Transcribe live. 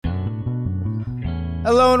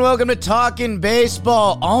Hello and welcome to Talkin'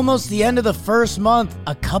 Baseball. Almost the end of the first month.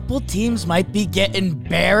 A couple teams might be getting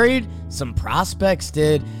buried. Some prospects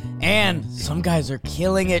did. And some guys are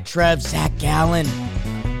killing it, Trev. Zach Gallen.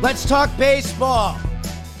 Let's talk baseball.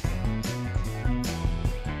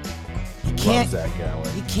 Love Zach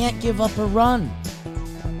Gallen. You can't give up a run.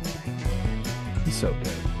 He's so good.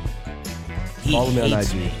 He Follow me on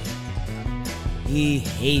hates IG. me. He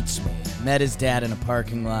hates me. Met his dad in a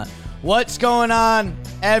parking lot. What's going on,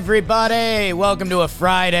 everybody? Welcome to a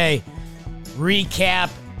Friday recap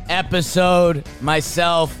episode.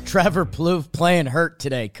 Myself, Trevor Plouffe, playing hurt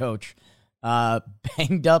today, Coach.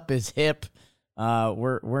 Banged up his hip.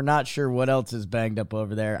 We're not sure what else is banged up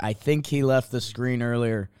over there. I think he left the screen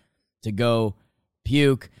earlier to go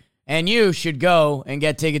puke. And you should go and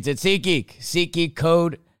get tickets at SeatGeek. SeatGeek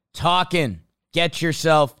code TALKIN. Get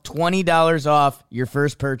yourself $20 off your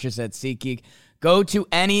first purchase at SeatGeek. Go to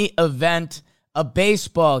any event, a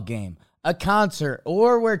baseball game, a concert,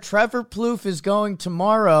 or where Trevor Plouffe is going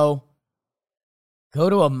tomorrow. Go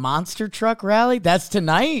to a monster truck rally. That's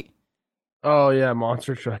tonight. Oh, yeah,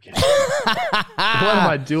 monster trucking. What am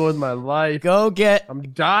I doing with my life? I'm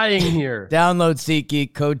dying here. Download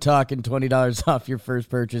SeatGeek, code TALKIN, $20 off your first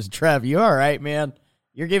purchase. Trev, you all right, man?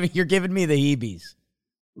 You're giving me the heebies.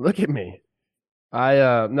 Look at me.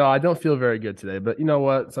 No, I don't feel very good today, but you know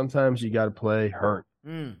what? Sometimes you got to play hurt.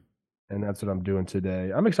 And that's what I'm doing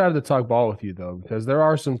today. I'm excited to talk ball with you, though, because there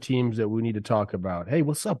are some teams that we need to talk about. Hey,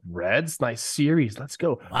 what's up, Reds? Nice series. Let's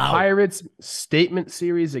go. Wow. Pirates statement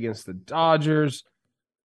series against the Dodgers.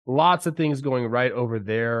 Lots of things going right over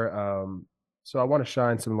there. So I want to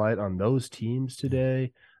shine some light on those teams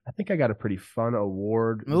today. I think I got a pretty fun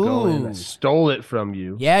award going. I stole it from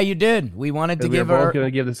you. Yeah, you did. We wanted to give both going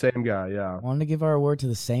to give the same guy, yeah. Wanted to give our award to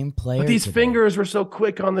the same player. But these today. fingers were so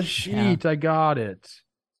quick on the sheet. Yeah. I got it.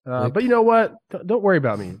 But you know what? Don't worry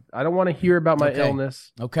about me. I don't want to hear about my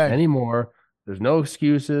illness anymore. There's no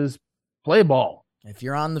excuses. Play ball. If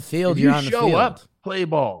you're on the field, if you're you on the field. show up, play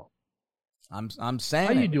ball. I'm saying.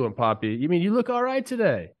 How you doing, Poppy? You mean you look all right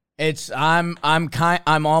today? I'm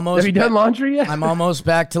almost. Have you done laundry yet? I'm almost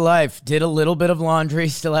back to life. Did a little bit of laundry.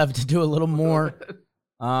 Still have to do a little more.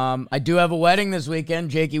 I do have a wedding this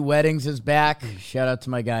weekend. Jakey Weddings is back. Shout out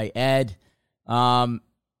to my guy Ed. And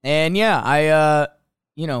yeah,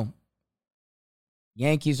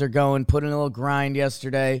 Yankees are going. Put in a little grind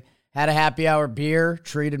yesterday. Had a happy hour beer.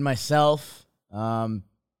 Treated myself.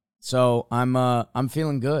 So I'm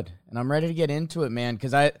feeling good and I'm ready to get into it, man.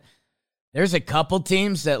 Because there's a couple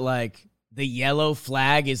teams that like the yellow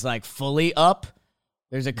flag is like fully up.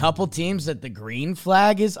 There's a couple teams that the green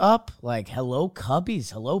flag is up. Like, hello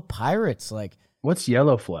Cubbies, hello Pirates. Like, what's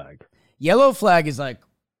yellow flag? Yellow flag is like,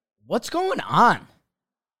 what's going on?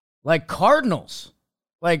 Like Cardinals.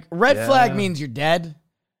 Like red flag means you're dead.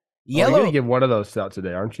 Yellow. You're gonna give one of those out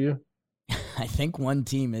today, aren't you? I think one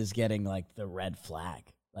team is getting like the red flag.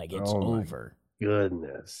 Like it's over.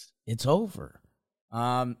 Goodness. It's over.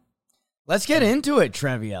 Let's get into it,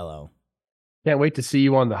 Treviello. Can't wait to see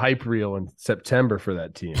you on the hype reel in September for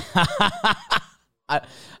that team.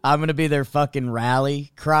 I'm going to be their fucking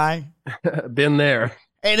rally cry. Been there.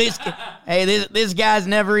 Hey, this guy's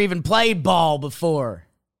never even played ball before.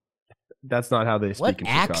 That's not how they speak what in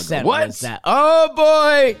accent Chicago. What was that? Oh,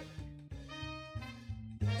 boy.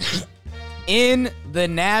 In the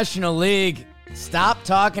National League, stop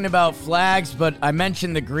talking about flags, but I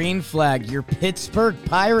mentioned the green flag. Your Pittsburgh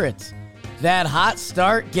Pirates. That hot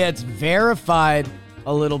start gets verified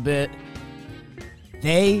a little bit.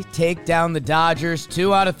 They take down the Dodgers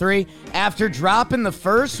 2 out of 3 after dropping the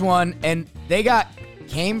first one, and they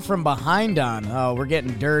came from behind on. Oh, we're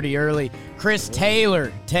getting dirty early. Chris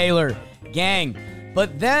Taylor, gang.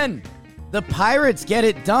 But then the Pirates get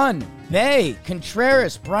it done. Bay,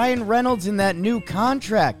 Contreras, Brian Reynolds in that new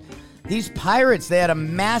contract. These Pirates, they had a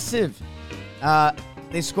massive,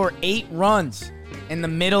 they score 8 runs in the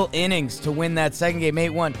middle innings to win that second game,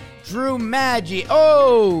 8-1. Drew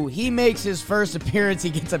Maggi, he makes his first appearance. He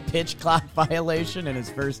gets a pitch clock violation in his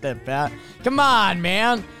first at bat. Come on,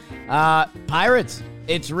 man. Pirates,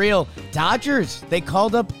 it's real. Dodgers, they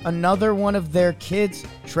called up another one of their kids,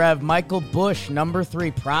 Trev. Michael Busch, number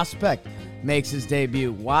 3 prospect, makes his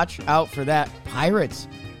debut. Watch out for that. Pirates,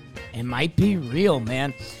 it might be real,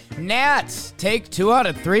 man. Nats take 2 out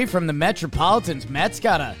of 3 from the Metropolitans. Mets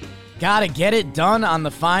gotta get it done on the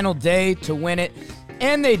final day to win it.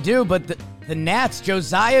 And they do, but the Nats,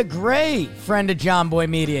 Josiah Gray, friend of John Boy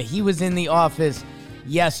Media, he was in the office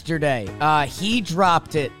yesterday. He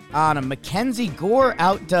dropped it on him. Mackenzie Gore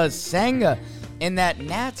outdoes Senga, and that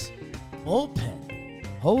Nats bullpen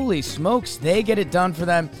holy smokes, they get it done for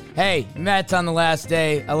them. Hey, Mets on the last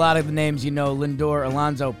day. A lot of the names you know, Lindor,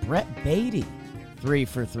 Alonso, Brett Beatty, 3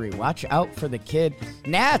 for 3. Watch out for the kid.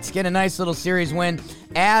 Nats get a nice little series win,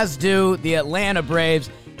 as do the Atlanta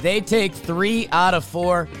Braves. They take 3 out of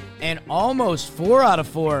 4 and almost 4 out of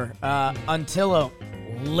 4 until a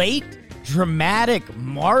late dramatic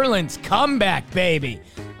Marlins comeback, baby.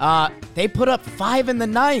 They put up 5 in the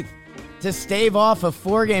ninth to stave off a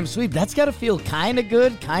 4-game sweep. That's got to feel kind of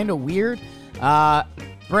good, kind of weird.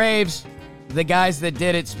 Braves, the guys that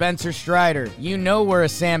did it, Spencer Strider. You know we're a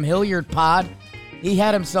Sam Hilliard pod. He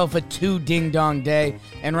had himself a 2 ding-dong day.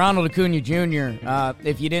 And Ronald Acuna Jr.,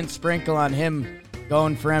 if you didn't sprinkle on him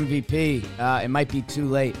going for MVP, it might be too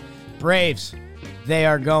late. Braves, they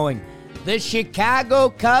are going. The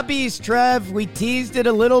Chicago Cubbies, Trev, we teased it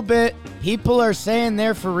a little bit. People are saying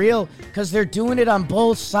they're for real because they're doing it on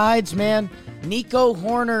both sides, man. Nico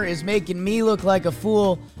Horner is making me look like a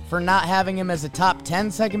fool for not having him as a top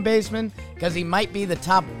 10 second baseman because he might be the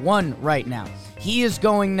top 1 right now. He is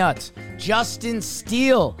going nuts. Justin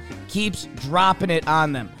Steele keeps dropping it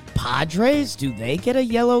on them. Padres, do they get a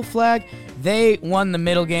yellow flag? They won the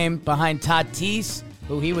middle game behind Tatis,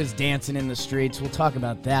 who he was dancing in the streets. We'll talk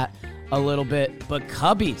about that a little bit. But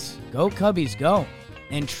Cubbies, go.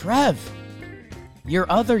 And Trev,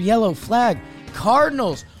 your other yellow flag,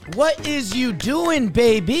 Cardinals, what is you doing,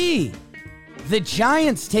 baby? The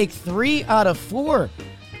Giants take 3 out of 4.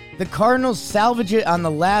 The Cardinals salvage it on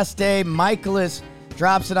the last day. Michaelis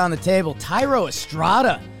drops it on the table. Tyro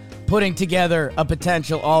Estrada putting together a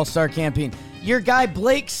potential all-star campaign. Your guy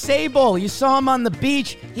Blake Sabol, you saw him on the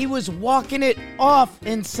beach. He was walking it off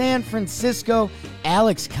in San Francisco.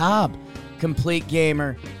 Alex Cobb, complete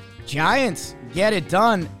gamer. Giants get it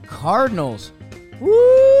done. Cardinals,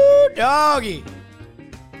 woo, doggy.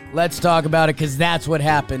 Let's talk about it because that's what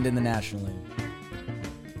happened in the National League.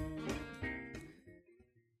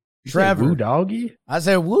 Trevor, woo, doggy? I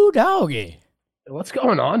said, woo, doggy. What's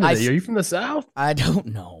going on today? Are you from the South? I don't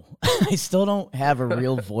know. I still don't have a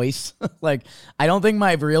real voice. Like, I don't think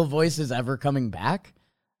my real voice is ever coming back.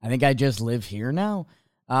 I think I just live here now.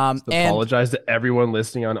 Apologize to everyone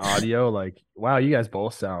listening on audio. Like, wow, you guys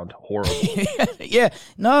both sound horrible. Yeah,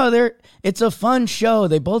 no, it's a fun show.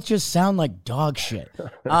 They both just sound like dog shit.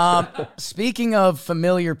 Speaking of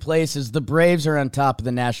familiar places, the Braves are on top of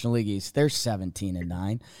the National League East. They're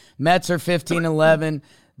 17-9. Mets are 15-11.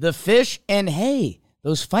 The Fish and hey,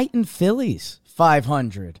 those fighting Phillies,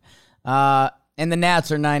 500. And the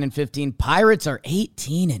Nats are 9-15. Pirates are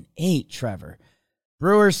 18-8, Trevor.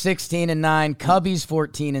 Brewers 16-9, Cubbies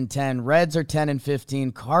 14-10, Reds are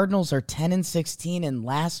 10-15, Cardinals are 10-16 in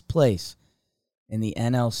last place in the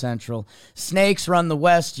NL Central. Snakes run the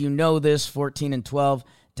West, you know this, 14-12.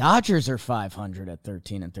 Dodgers are 500 at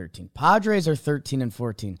 13-13. Padres are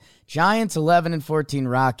 13-14. Giants 11-14.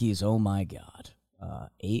 Rockies, oh my God,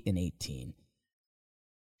 8-18.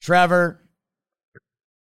 Trevor,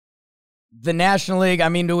 the National League, I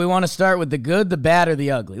mean, do we want to start with the good, the bad, or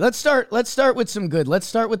the ugly? Let's start with some good. Let's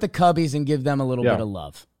start with the Cubbies and give them a little bit of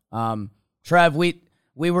love. Trev, we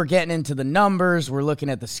were getting into the numbers. We're looking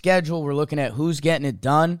at the schedule. We're looking at who's getting it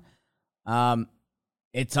done.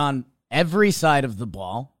 It's on every side of the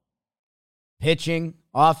ball. Pitching,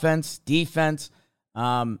 offense, defense.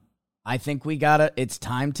 I think it's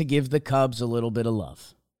time to give the Cubs a little bit of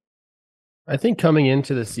love. I think coming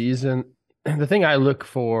into the season, the thing I look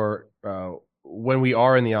for when we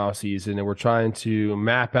are in the offseason and we're trying to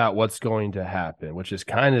map out what's going to happen, which is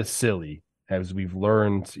kind of silly as we've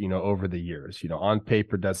learned, over the years. On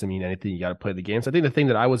paper doesn't mean anything. You got to play the games. I think the thing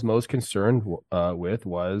that I was most concerned with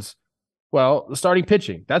was, the starting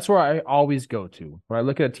pitching. That's where I always go to. When I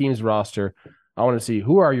look at a team's roster, I want to see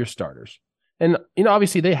who are your starters. And,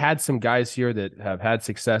 obviously they had some guys here that have had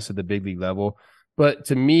success at the big league level. But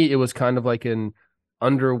to me, it was kind of like an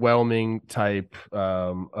underwhelming type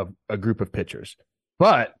of a group of pitchers.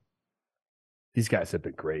 But these guys have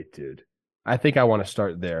been great, dude. I think I want to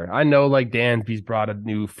start there. I know like Dansby's brought a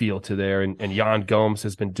new feel to there, and Yan Gomes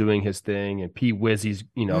has been doing his thing, and P. Wizzy's,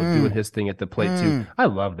 doing his thing at the plate too. I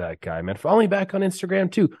love that guy, man. Follow me back on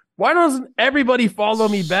Instagram too. Why doesn't everybody follow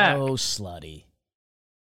me back? So slutty.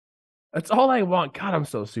 That's all I want. God, I'm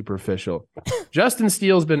so superficial. Justin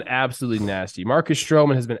Steele's been absolutely nasty. Marcus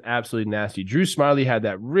Stroman has been absolutely nasty. Drew Smyly had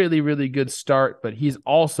that really, really good start, but he's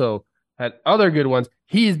also had other good ones.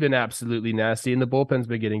 He's been absolutely nasty, and the bullpen's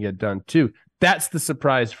been getting it done too. That's the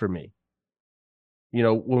surprise for me. When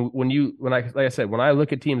I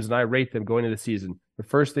look at teams and I rate them going into the season, the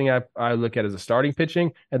first thing I look at is the starting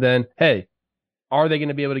pitching, and then, hey, are they going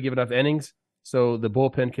to be able to give enough innings so the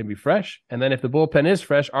bullpen can be fresh? And then if the bullpen is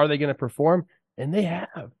fresh, are they going to perform? And they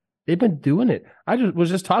have. They've been doing it. I was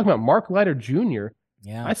just talking about Mark Leiter Jr.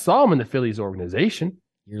 Yeah. I saw him in the Phillies organization.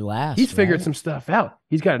 Your last. He's figured right? some stuff out.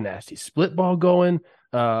 He's got a nasty split ball going,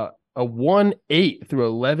 a 1-8 through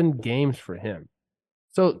 11 games for him.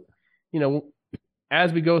 So,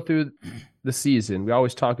 as we go through the season, we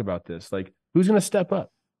always talk about this, like who's going to step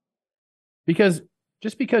up? Because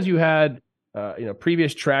just because you had,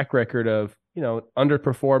 previous track record of,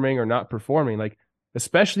 underperforming or not performing, like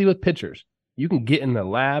especially with pitchers, you can get in the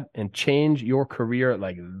lab and change your career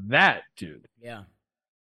like that, dude. Yeah.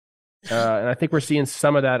 And I think we're seeing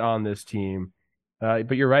some of that on this team.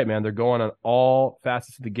 But you're right, man. They're going on all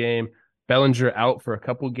facets of the game. Bellinger out for a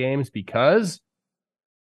couple games because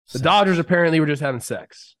the Dodgers apparently were just having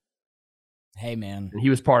sex. Hey, man. And he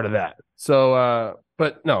was part of that. So,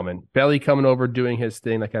 but no, man. Belly coming over, doing his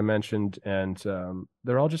thing, like I mentioned, and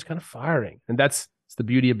they're all just kind of firing. And it's the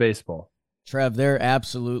beauty of baseball. Trev, they're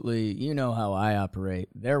absolutely, you know how I operate.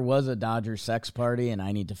 There was a Dodger sex party, and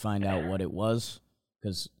I need to find out what it was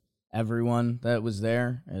because everyone that was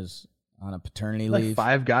there is on a paternity leave.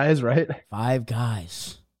 5 guys, right? 5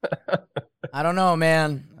 guys. I don't know,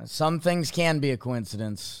 man. Some things can be a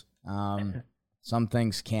coincidence. Some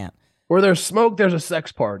things can't. Where there's smoke, there's a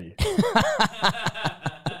sex party.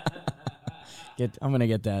 I'm going to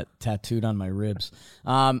get that tattooed on my ribs.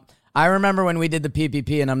 I remember when we did the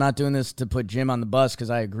PPP, and I'm not doing this to put Jim on the bus because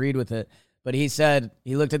I agreed with it, but he said,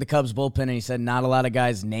 he looked at the Cubs bullpen and he said, not a lot of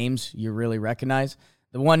guys' names you really recognize.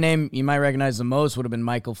 The one name you might recognize the most would have been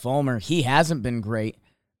Michael Fulmer. He hasn't been great,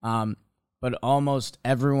 but almost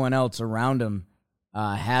everyone else around him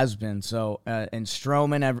has been. So, and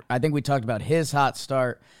Stroman, I think we talked about his hot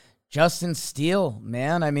start. Justin Steele,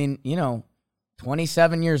 man, I mean,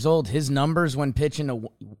 27 years old. His numbers when pitching to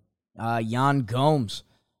Yan Gomes.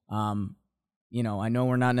 I know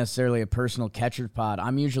we're not necessarily a personal catcher pod.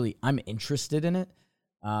 I'm interested in it.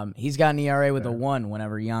 He's got an ERA with a 1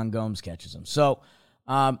 whenever Yan Gomes catches him. So,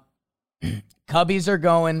 Cubbies are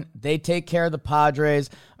going. They take care of the Padres.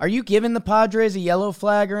 Are you giving the Padres a yellow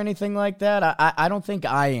flag or anything like that? I don't think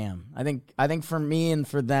I am. I think for me and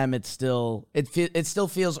for them, it still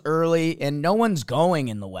feels early, and no one's going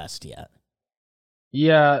in the West yet.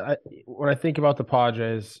 Yeah, when I think about the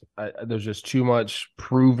Padres, there's just too much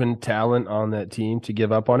proven talent on that team to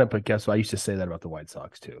give up on it. But guess what? I used to say that about the White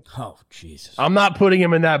Sox too. Oh, Jesus. I'm not putting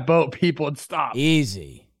him in that boat, people. Stop.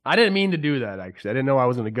 Easy. I didn't mean to do that, actually. I didn't know I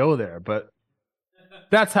was going to go there. But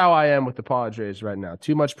that's how I am with the Padres right now.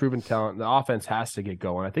 Too much proven talent. The offense has to get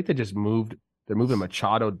going. I think they're moving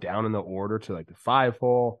Machado down in the order to like the 5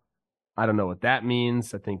 hole. I don't know what that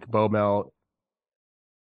means. I think Bomel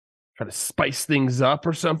try to spice things up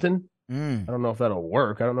or something. I don't know if that'll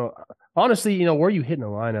work. I don't know. Honestly, where you hit in the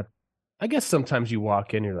lineup, I guess sometimes you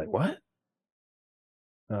walk in, you're like, what?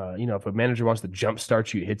 If a manager wants to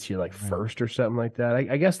jumpstart you, it hits you like first or something like that.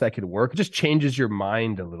 I guess that could work. It just changes your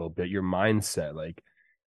mind a little bit, your mindset. Like,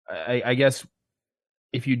 I guess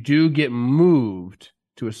if you do get moved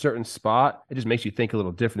to a certain spot, it just makes you think a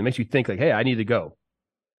little different. It makes you think like, hey, I need to go.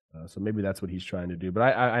 So maybe that's what he's trying to do. But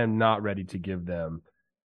I am not ready to give them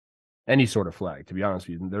any sort of flag, to be honest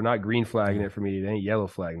with you. They're not green flagging it for me. They ain't yellow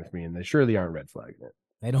flagging it for me. And they surely aren't red flagging it.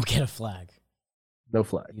 They don't get a flag. No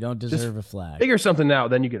flag. You don't deserve a flag. Figure something out,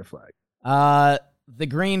 then you get a flag. The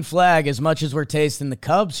green flag, as much as we're tasting the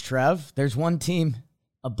Cubs, Trev, there's one team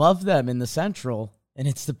above them in the Central, and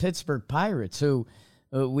it's the Pittsburgh Pirates, who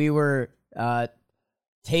we were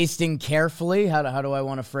tasting carefully. How do I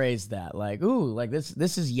want to phrase that? Like,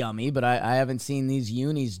 this is yummy, but I haven't seen these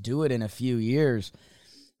unis do it in a few years.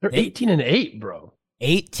 They're 18-8, bro.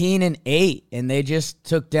 18-8, and they just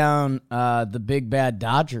took down the big bad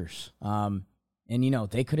Dodgers.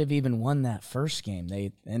 And they could have even won that first game.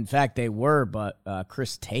 In fact, they were, but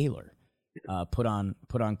Chris Taylor put on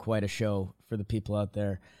quite a show for the people out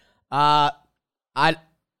there. I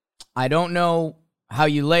don't know how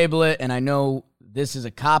you label it, and I know this is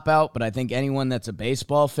a cop-out, but I think anyone that's a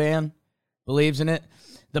baseball fan believes in it.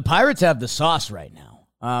 The Pirates have the sauce right now.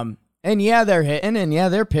 And yeah, they're hitting, and yeah,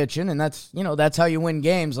 they're pitching, and that's how you win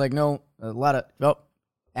games. Like, add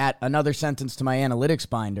another sentence to my analytics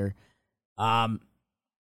binder. The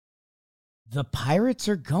Pirates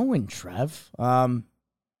are going, Trev.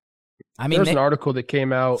 There's an article that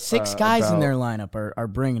came out. 6 guys in their lineup are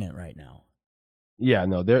bringing it right now. Yeah,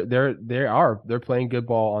 no, they're playing good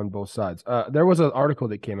ball on both sides. There was an article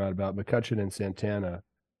that came out about McCutchen and Santana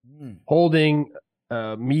holding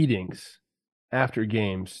meetings after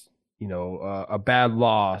games. A bad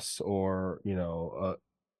loss or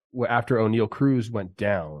after O'Neal Cruz went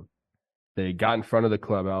down, they got in front of the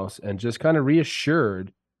clubhouse and just kind of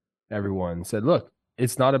reassured everyone, said, look,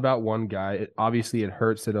 it's not about one guy. Obviously, it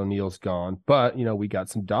hurts that O'Neal's gone, but, we got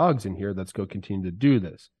some dogs in here. Let's go continue to do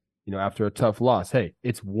this. After a tough loss, hey,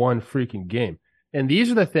 it's one freaking game. And these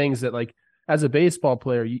are the things that, like, as a baseball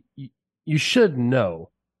player, you should know,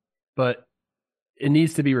 but it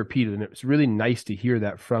needs to be repeated. And it's really nice to hear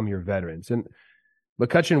that from your veterans. And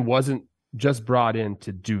McCutchen wasn't just brought in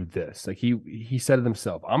to do this. Like he said it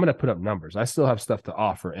himself, I'm going to put up numbers. I still have stuff to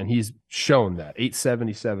offer. And he's shown that.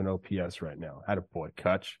 877 OPS right now. Attaboy,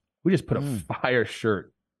 Kutch. We just put a fire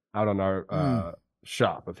shirt out on our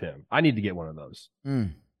shop of him. I need to get one of those.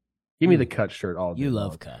 Give me the Kutch shirt all day. You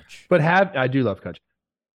love Kutch. But I do love Kutch.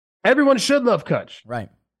 Everyone should love Kutch. Right.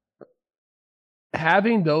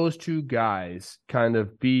 Having those two guys kind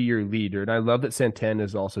of be your leader, and I love that Santana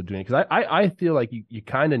is also doing it, because I feel like you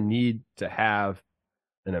kind of need to have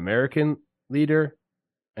an American leader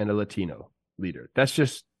and a Latino leader. That's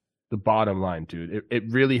just the bottom line, dude. It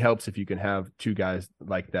really helps if you can have two guys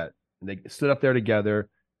like that. And they stood up there together,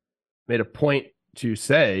 made a point to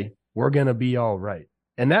say, we're going to be all right.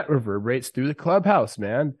 And that reverberates through the clubhouse,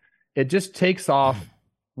 man. It just takes off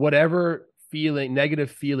whatever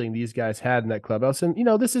negative feeling these guys had in that clubhouse. And,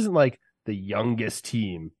 this isn't like the youngest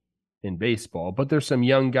team in baseball, but there's some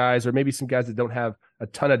young guys, or maybe some guys that don't have a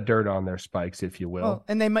ton of dirt on their spikes, if you will. Well,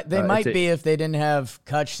 and they might be if they didn't have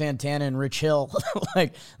Kutch, Santana, and Rich Hill.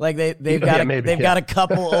 they've got a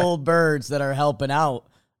couple old birds that are helping out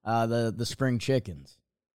the spring chickens.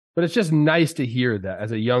 But it's just nice to hear that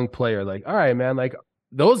as a young player, like, all right, man, like,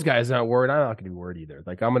 those guys aren't worried. I'm not going to be worried either.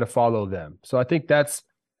 Like, I'm going to follow them. So I think that's,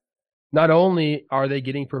 not only are they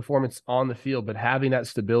getting performance on the field, but having that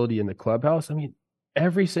stability in the clubhouse. I mean,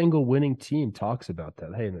 every single winning team talks about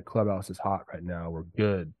that. Hey, the clubhouse is hot right now. We're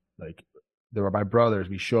good. Like, they're my brothers.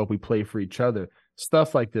 We show up, we play for each other.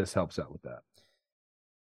 Stuff like this helps out with that.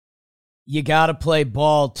 You got to play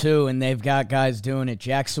ball too, and they've got guys doing it.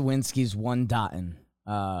 Jack Sawinski's one dotting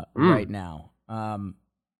right now.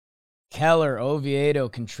 Keller, Oviedo,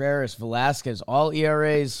 Contreras, Velasquez, all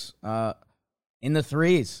ERAs in the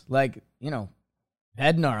threes. Like,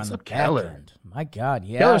 Bednar on the back end. My God,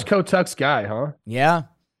 yeah. Keller's Kotuk's guy, huh? Yeah.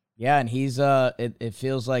 Yeah, and he's it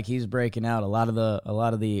feels like he's breaking out. A lot of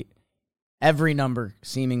the every number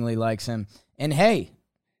seemingly likes him. And hey,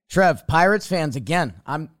 Trev, Pirates fans again.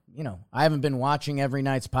 I haven't been watching every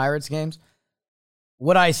night's Pirates games.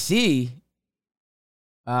 What I see,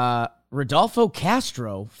 Rodolfo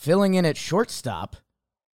Castro filling in at shortstop.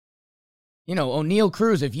 O'Neal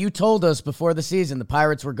Cruz, if you told us before the season the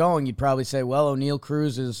Pirates were going, you'd probably say, well, O'Neal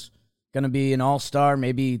Cruz is going to be an all-star,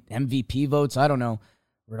 maybe MVP votes. I don't know.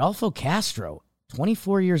 Rodolfo Castro,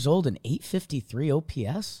 24 years old and 853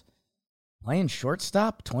 OPS, playing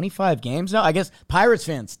shortstop, 25 games now. I guess Pirates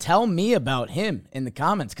fans, tell me about him in the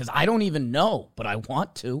comments, because I don't even know, but I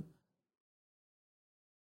want to.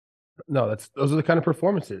 No, those are the kind of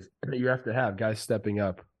performances that you have to have, guys stepping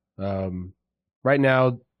up. Right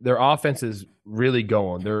now, their offense is really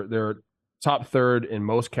going. They're top third in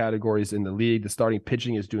most categories in the league. The starting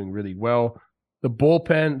pitching is doing really well. The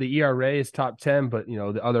bullpen, the ERA is top 10, but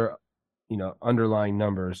the other underlying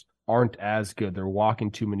numbers aren't as good. They're walking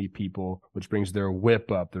too many people, which brings their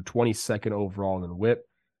WHIP up. They're 22nd overall in WHIP.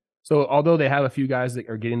 So although they have a few guys that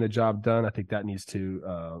are getting the job done, I think that needs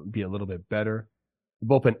to be a little bit better. The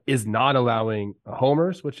bullpen is not allowing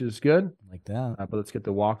homers, which is good. Like that. But let's get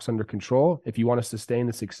the walks under control. If you want to sustain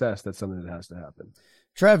the success, that's something that has to happen.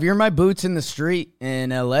 Trev, you're my boots in the street in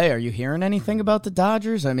LA. Are you hearing anything about the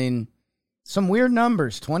Dodgers? I mean, some weird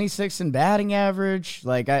numbers, 26 in batting average.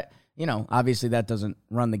 Like, obviously that doesn't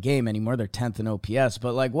run the game anymore. They're 10th in OPS.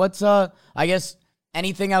 But, like, what's, I guess,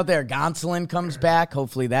 anything out there? Gonsolin comes back.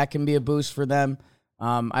 Hopefully that can be a boost for them.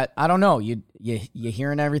 I don't know. You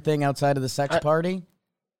hearing everything outside of the sex party?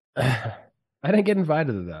 I didn't get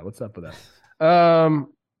invited to that. What's up with that?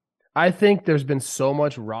 I think there's been so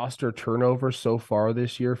much roster turnover so far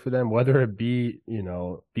this year for them, whether it be,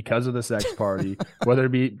 because of the sex party, whether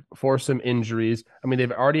it be for some injuries. I mean,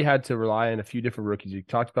 they've already had to rely on a few different rookies. You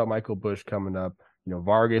talked about Michael Busch coming up.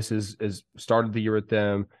 Vargas is started the year with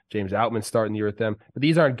them. James Outman starting the year with them. But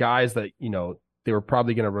these aren't guys that, they were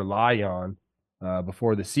probably going to rely on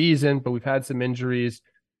before the season. But we've had some injuries,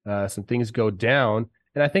 some things go down.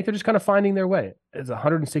 And I think they're just kind of finding their way. It's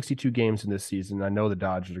 162 games in this season. I know the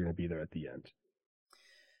Dodgers are going to be there at the end.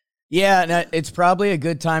 Yeah, and it's probably a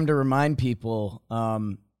good time to remind people,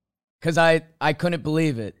 because I couldn't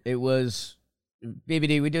believe it. It was,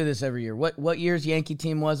 BBD, we do this every year. What year's Yankee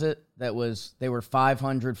team was it? They were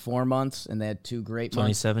 500 4 months, and they had two great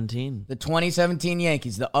months. 2017. The 2017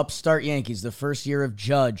 Yankees, the upstart Yankees, the first year of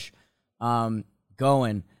Judge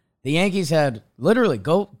going. The Yankees had, literally,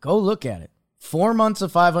 go look at it. 4 months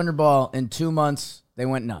of 500 ball, in 2 months, they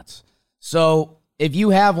went nuts. So if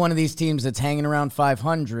you have one of these teams that's hanging around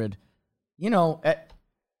 500,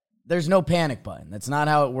 there's no panic button. That's not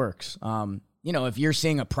how it works. If you're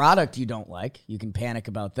seeing a product you don't like, you can panic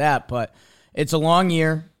about that. But it's a long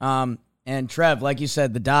year. And Trev, like you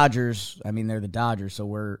said, the Dodgers, they're the Dodgers, so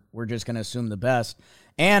we're just going to assume the best.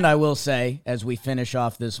 And I will say, as we finish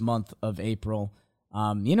off this month of April,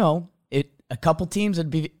 a couple teams,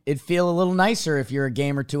 it'd feel a little nicer if you're a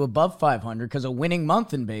game or two above 500, because a winning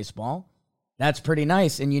month in baseball, that's pretty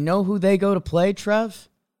nice. And you know who they go to play, Trev?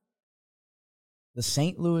 The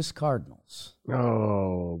St. Louis Cardinals.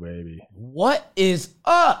 Oh, baby. What is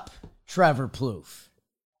up, Trevor Plouffe?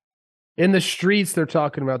 In the streets, they're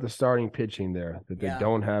talking about the starting pitching there, that they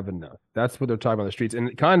don't have enough. That's what they're talking about in the streets.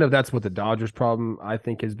 And kind of that's what the Dodgers' problem, I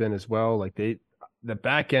think, has been as well. Like the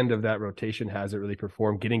back end of that rotation hasn't really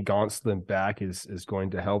performed. Getting Gonsolin back is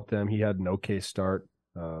going to help them. He had an okay start.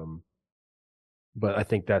 But I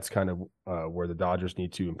think that's kind of where the Dodgers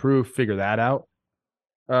need to improve, figure that out.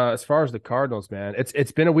 As far as the Cardinals, man,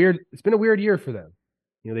 it's been a weird year for them.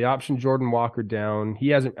 They optioned Jordan Walker down. He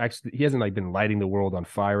hasn't like been lighting the world on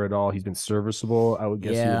fire at all. He's been serviceable, I would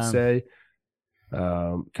guess you would say.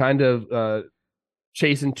 Kind of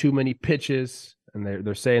chasing too many pitches, and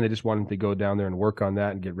they're saying they just want him to go down there and work on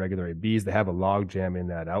that and get regular ABs. They have a logjam in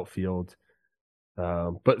that outfield.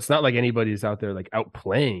 But it's not like anybody's out there like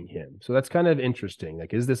outplaying him. So that's kind of interesting.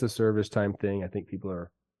 Like, is this a service time thing? I think people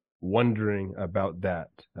are wondering about that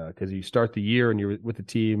because you start the year and you're with the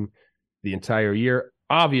team the entire year.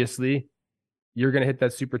 Obviously, you're going to hit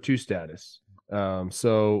that Super 2 status.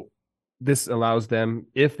 So this allows them,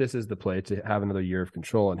 if this is the play, to have another year of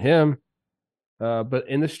control on him. But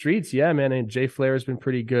in the streets, yeah, man, and Jay Flair has been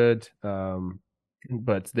pretty good.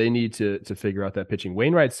 But they need to figure out that pitching.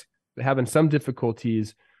 Wainwright's having some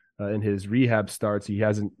difficulties in his rehab starts. He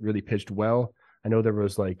hasn't really pitched well. I know there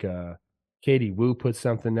was like Katie Wu put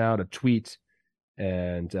something out, a tweet,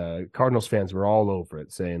 and Cardinals fans were all over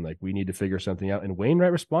it, saying like, we need to figure something out. And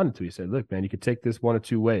Wainwright responded to it. He said, look, man, you could take this one of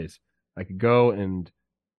two ways. I could go and,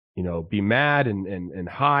 be mad and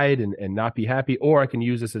hide and not be happy, or I can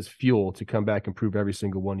use this as fuel to come back and prove every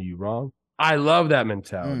single one of you wrong. I love that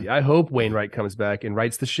mentality. I hope Wainwright comes back and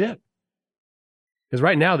rights the ship. Because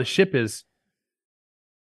right now the ship is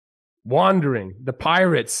wandering. The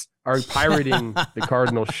pirates are pirating the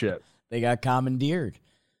Cardinal ship. They got commandeered.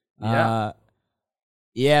 Yeah.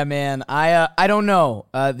 Yeah, man. I don't know.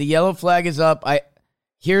 The yellow flag is up.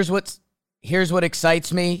 Here's what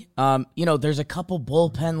excites me. There's a couple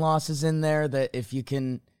bullpen losses in there that if you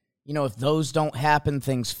can, if those don't happen,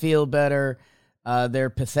 things feel better. Their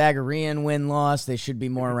Pythagorean win-loss, they should be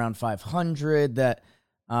more around 500. That,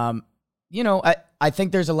 I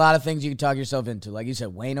think there's a lot of things you can talk yourself into. Like you said,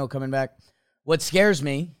 Waino coming back. What scares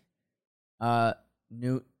me,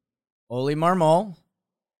 new Oli Marmol.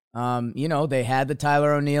 They had the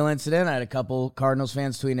Tyler O'Neill incident. I had a couple Cardinals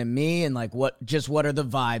fans tweeting at me and like, what are the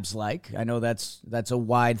vibes like? I know that's a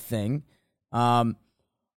wide thing.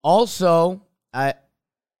 Also,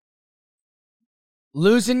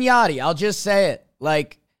 losing Yachty, I'll just say it.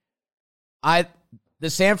 Like, the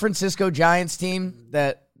San Francisco Giants team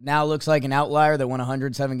that now looks like an outlier that won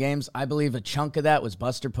 107 games, I believe a chunk of that was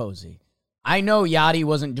Buster Posey. I know Yachty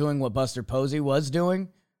wasn't doing what Buster Posey was doing,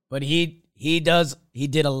 but he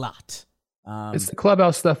did a lot. It's the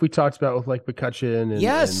clubhouse stuff we talked about with like McCutchen.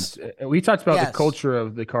 Yes. And we talked about the culture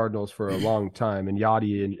of the Cardinals for a long time, and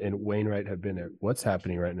Yachty and Wainwright have been there. What's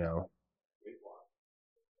happening right now?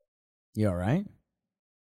 You all right?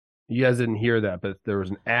 You guys didn't hear that, but there was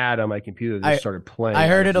an ad on my computer that just started playing. I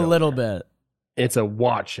heard it a little bit. It's a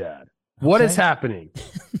watch ad. Okay. What is happening?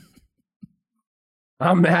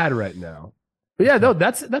 I'm mad right now. But yeah, no,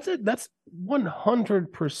 that's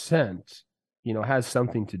 100%, has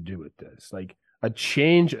something to do with this. Like a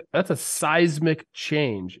change, that's a seismic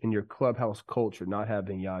change in your clubhouse culture, not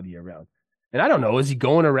having Yachty around. And I don't know, is he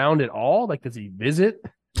going around at all? Like, does he visit?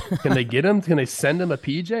 Can they get him? Can they send him a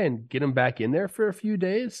PJ and get him back in there for a few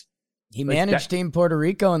days? He managed Team Puerto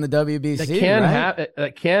Rico in the WBC.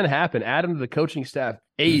 That can happen. Add him to the coaching staff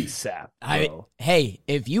ASAP. Hey,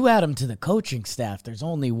 if you add him to the coaching staff, there's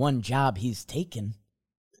only one job he's taken.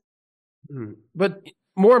 But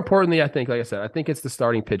more importantly, I think, like I said, I think it's the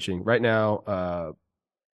starting pitching right now.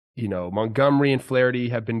 Montgomery and Flaherty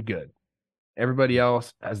have been good. Everybody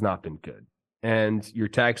else has not been good. And you're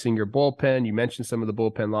taxing your bullpen. You mentioned some of the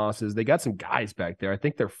bullpen losses. They got some guys back there. I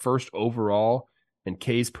think they're first overall in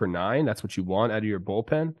Ks per 9. That's what you want out of your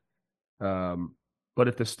bullpen. But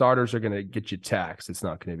if the starters are going to get you taxed, it's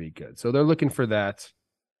not going to be good. So they're looking for that.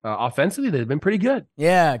 Offensively, they've been pretty good.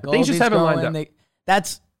 Yeah, things just haven't lined up. They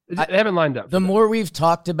haven't lined up. The more we've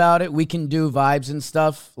talked about it, we can do vibes and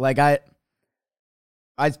stuff. Like I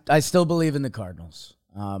still believe in the Cardinals.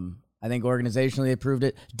 I think organizationally they proved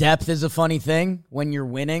it. Depth is a funny thing. When you're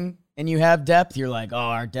winning and you have depth, you're like, oh,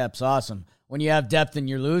 our depth's awesome. When you have depth and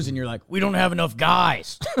you're losing, you're like, we don't have enough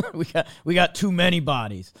guys. we got too many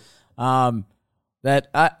bodies. Hey,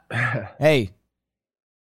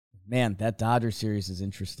 man, that Dodger series is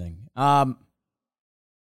interesting. Cardinals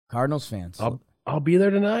fans. I'll be there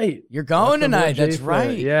tonight. You're going tonight. That's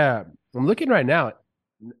right. Yeah. I'm looking right now.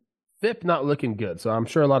 FIP not looking good. So I'm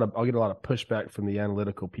sure I'll get a lot of pushback from the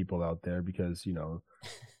analytical people out there because,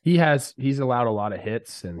 he's allowed a lot of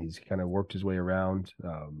hits and he's kind of worked his way around.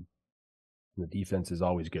 The defense is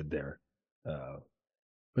always good there.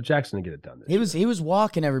 But Jackson will get it done. He was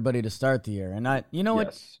walking everybody to start the year. And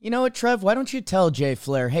what, Trev, why don't you tell Jay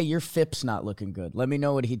Flair, hey, your FIP's not looking good. Let me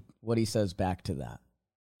know what he says back to that.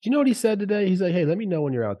 Do you know what he said today? He's like, hey, let me know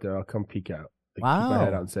when you're out there. I'll come peek out. Wow. Keep my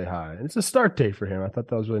head out and say hi. And it's a start date for him. I thought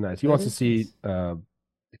that was really nice. He wants to see the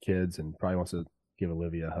kids and probably wants to give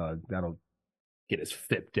Olivia a hug. That'll get his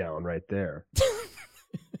FIP down right there.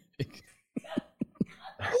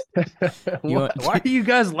 Why are you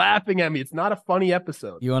guys laughing at me? It's not a funny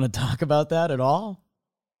episode. You want to talk about that at all?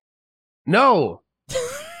 No.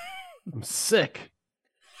 I'm sick.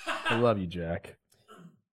 I love you, Jack.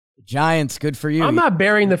 Giants, good for you. I'm not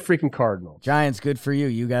burying the freaking Cardinals. Giants, good for you.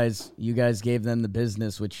 You guys gave them the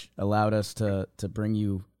business, which allowed us to bring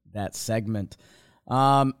you that segment.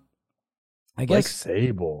 I guess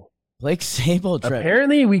Blake Sable.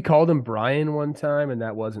 Apparently, we called him Brian one time, and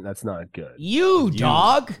that's not good. You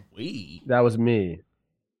dog. That was me.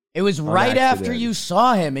 It was right after you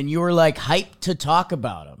saw him, and you were like hyped to talk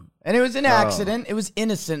about him. And it was an accident. It was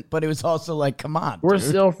innocent, but it was also like, come on. We're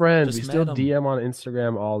still friends. We still DM on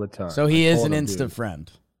Instagram all the time. So he is an Insta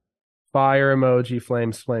friend. Fire emoji,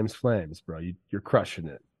 flames, flames, flames, bro. You're crushing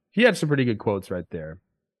it. He had some pretty good quotes right there.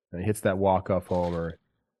 And he hits that walk-off homer.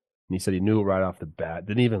 And he said he knew it right off the bat.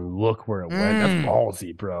 Didn't even look where it went. That's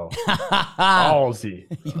ballsy, bro. Ballsy.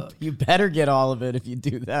 You better get all of it if you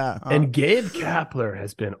do that. Huh? And Gabe Kapler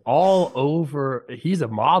has been all over. He's a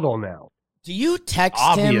model now. Do you text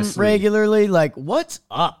him regularly? Like, what's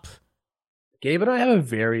up? Gabe and I have a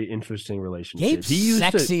very interesting relationship. He's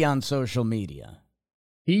sexy on social media.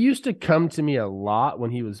 He used to come to me a lot when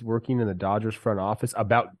he was working in the Dodgers front office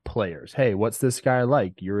about players. Hey, what's this guy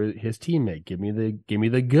like? You're his teammate. Give me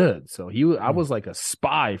the goods. So I was like a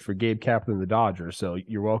spy for Gabe Kapler and the Dodgers. So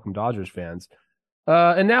you're welcome, Dodgers fans.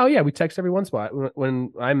 And now, we text every once in a while.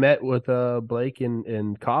 When I met with Blake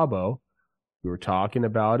in Cabo, we were talking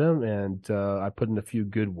about him, and I put in a few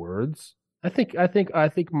good words. I think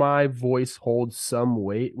my voice holds some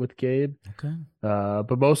weight with Gabe. Okay.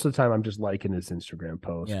 But most of the time, I'm just liking his Instagram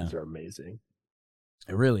posts because they're amazing.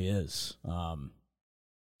 It really is.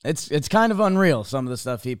 It's kind of unreal, some of the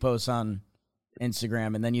stuff he posts on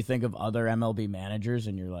Instagram, and then you think of other MLB managers,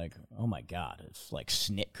 and you're like, oh my God, if like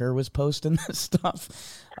Snitker was posting this stuff,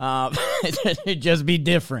 it'd just be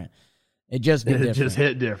different. It just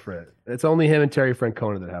hit different. It's only him and Terry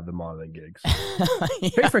Francona that have the modeling gigs.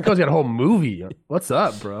 Terry Francona's got a whole movie. What's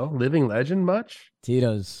up, bro? Living legend much?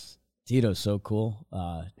 Tito's so cool.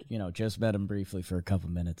 Just met him briefly for a couple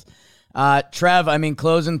minutes. Trev,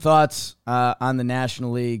 closing thoughts on the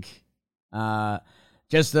National League.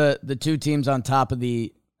 Just the two teams on top of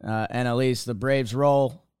the NL East. The Braves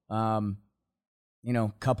roll.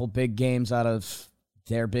 Couple big games out of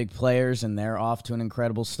their big players, and they're off to an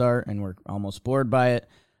incredible start, and we're almost bored by it.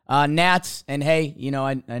 Nats, and hey,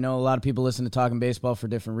 I know a lot of people listen to Talking Baseball for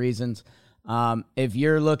different reasons. If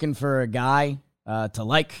you're looking for a guy to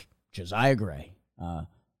like, Josiah Gray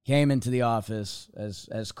came into the office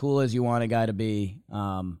as cool as you want a guy to be,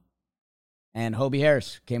 and Hobie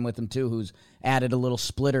Harris came with him too, who's added a little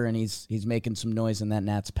splitter, and he's making some noise in that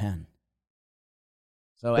Nats pen.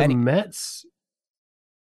 So the Mets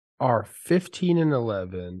are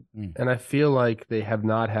 15-11, and I feel like they have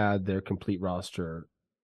not had their complete roster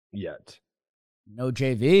yet. No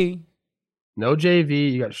JV.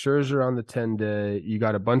 You got Scherzer on the 10-day. You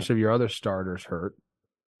got a bunch of your other starters hurt,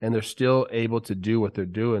 and they're still able to do what they're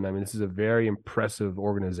doing. This is a very impressive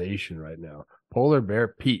organization right now. Polar Bear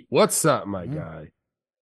Pete, what's up, my guy?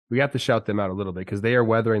 We have to shout them out a little bit because they are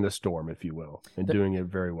weathering the storm, if you will, and doing it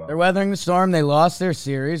very well. They're weathering the storm. They lost their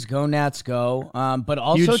series. Go Nats, go. But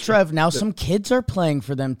also, Trev, now some kids are playing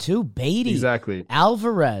for them too. Beatty. Exactly.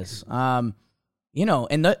 Alvarez. And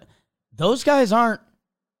those guys aren't,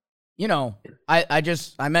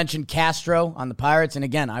 I mentioned Castro on the Pirates, and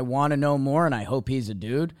again, I want to know more, and I hope he's a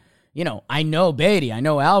dude. I know Beatty, I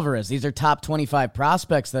know Alvarez. These are top 25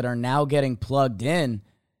 prospects that are now getting plugged in.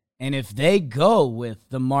 And if they go with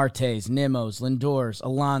the Martes, Nimos, Lindors,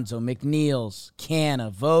 Alonso, McNeils,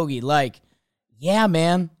 Canna, Vogie, yeah,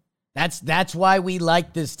 man, that's why we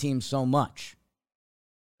like this team so much.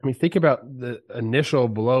 I mean, think about the initial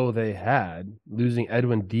blow they had, losing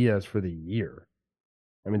Edwin Diaz for the year.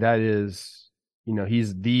 I mean, that is,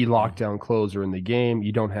 he's the lockdown closer in the game.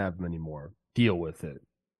 You don't have him anymore. Deal with it.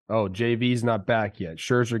 Oh, JV's not back yet.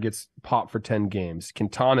 Scherzer gets popped for 10 games.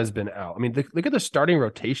 Quintana's been out. I mean, look at the starting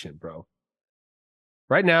rotation, bro.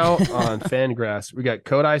 Right now on Fangraphs, we got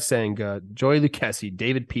Kodai Senga, Joey Lucchesi,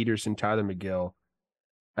 David Peterson, Tyler McGill.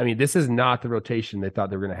 I mean, this is not the rotation they thought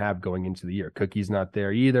they were going to have going into the year. Cookie's not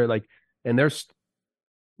there either. And they're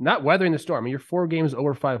not weathering the storm. I mean, you're 4 games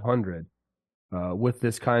over 500 with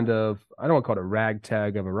this kind of, I don't want to call it a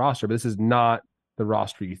ragtag of a roster, but this is not the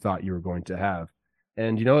roster you thought you were going to have.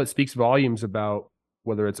 And, it speaks volumes about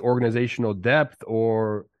whether it's organizational depth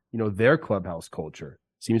or, their clubhouse culture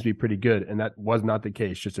seems to be pretty good. And that was not the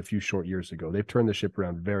case just a few short years ago. They've turned the ship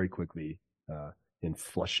around very quickly in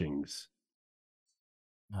Flushings.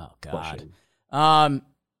 Oh, God.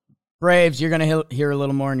 Braves, you're going to hear a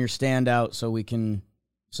little more in your standout so we can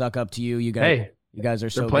suck up to you. You guys are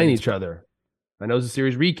so they're playing each other. I know it's a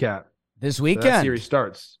series recap. This weekend. So that series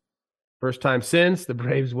starts. First time since the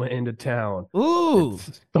Braves went into town. Ooh.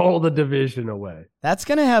 Stole the division away. That's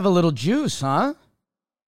going to have a little juice, huh?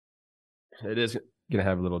 It is going to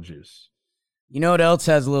have a little juice. You know what else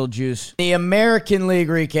has a little juice? The American League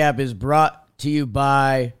recap is brought to you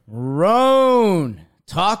by Rhone.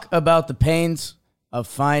 Talk about the pains of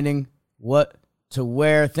finding what to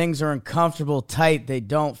wear. Things are uncomfortable, tight, they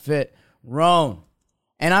don't fit. Rhone.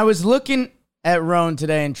 And I was looking at Rhone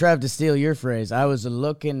today, and Trev, to steal your phrase, I was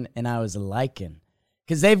looking and I was liking.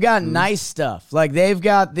 Because they've got nice stuff. They've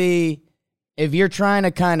got if you're trying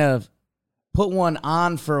to kind of put one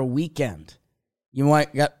on for a weekend, you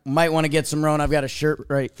might want to get some Rhone. I've got a shirt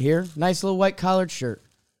right here. Nice little white collared shirt.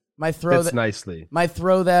 Might throw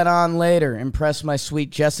that on later. Impress my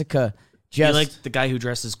sweet Jessica. You like the guy who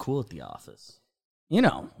dresses cool at the office.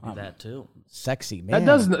 That too. Sexy, man.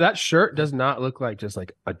 That shirt does not look like just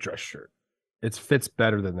like a dress shirt. It fits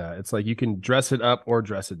better than that. It's like you can dress it up or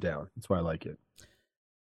dress it down. That's why I like it.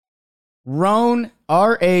 Rhone,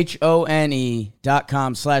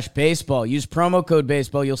 RHONE.com/baseball. Use promo code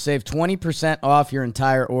baseball. You'll save 20% off your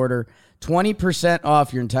entire order. 20%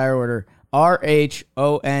 off your entire order.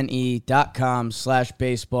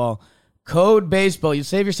 RHONE.com/baseball. Code baseball. You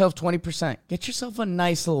save yourself 20%. Get yourself a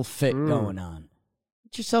nice little fit going on.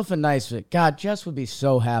 Get yourself a nice fit. God, Jess would be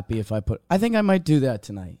so happy if I think I might do that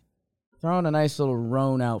tonight. Throw in a nice little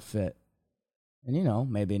Rhone outfit.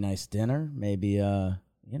 And, maybe a nice dinner. Maybe, I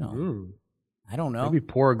don't know. Maybe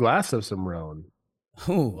pour a glass of some Rhone.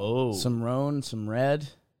 Ooh, some Rhone, some red.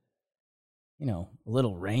 A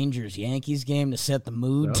little Rangers-Yankees game to set the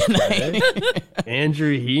mood tonight.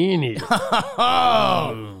 Andrew Heaney.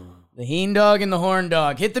 The Heen Dog and the Horn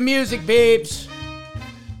Dog. Hit the music, beeps.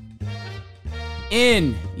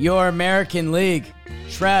 In your American League,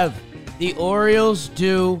 Trev, the Orioles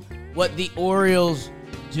do what the Orioles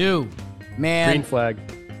do. Man. Green flag.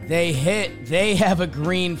 They have a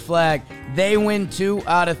green flag. They win 2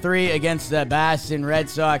 out of 3 against the Boston Red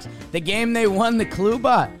Sox. The game they won, the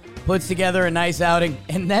Klubot puts together a nice outing.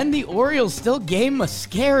 And then the Orioles still gave him a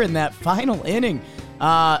scare in that final inning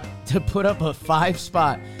to put up a 5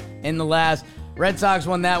 spot in the last. Red Sox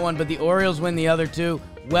won that one, but the Orioles win the other 2.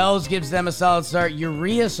 Wells gives them a solid start.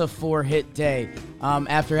 Urias a 4-hit day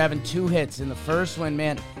after having 2 hits in the first one,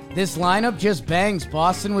 man. This lineup just bangs.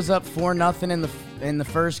 Boston was up 4-0 in the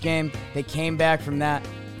first game. They came back from that.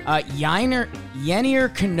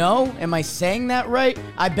 Yennier Cano, am I saying that right?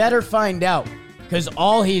 I better find out, because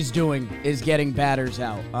all he's doing is getting batters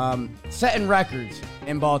out. Setting records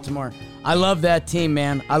in Baltimore. I love that team,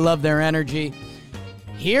 man. I love their energy.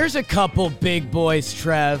 Here's a couple big boys,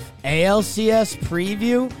 Trev. ALCS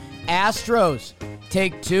preview. Astros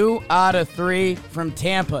take 2 out of 3 from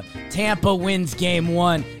Tampa. Tampa wins game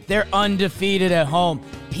 1. They're undefeated at home.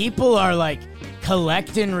 People are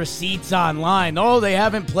collecting receipts online. Oh, they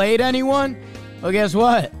haven't played anyone? Well, guess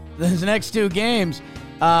what? Those next 2 games,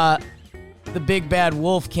 the big bad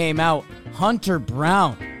wolf came out. Hunter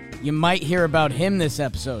Brown. You might hear about him this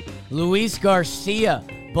episode. Luis Garcia.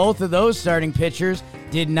 Both of those starting pitchers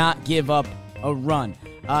did not give up a run.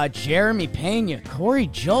 Jeremy Pena, Corey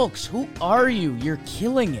Julks, who are you? You're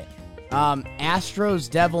killing it. Astros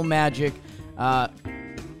Devil Magic.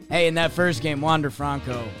 Hey, in that first game, Wander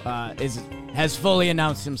Franco has fully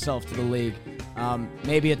announced himself to the league.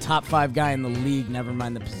 Maybe a top 5 guy in the league, never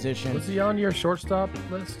mind the position. Was he on your shortstop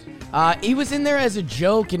list? He was in there as a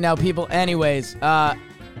joke, and now people... Anyways,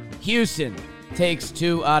 Houston takes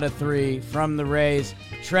 2 out of 3 from the Rays.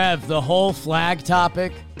 Trev, the whole flag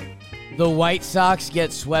topic, the White Sox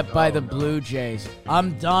get swept by the Blue Jays.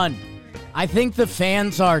 I'm done. I think the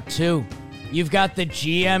fans are too. You've got the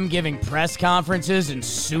GM giving press conferences and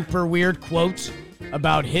super weird quotes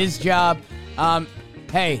about his job.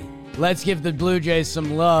 Hey, let's give the Blue Jays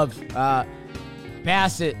some love.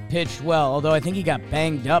 Bassett pitched well, although I think he got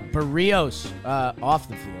banged up. Barrios off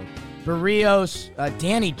the field. Barrios,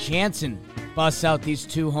 Danny Jansen busts out these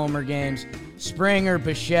 2 homer games. Springer,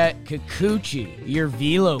 Bichette, Kikuchi, your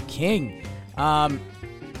Velo king.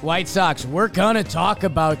 White Sox, we're going to talk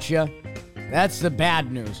about you. That's the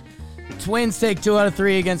bad news. Twins take 2 out of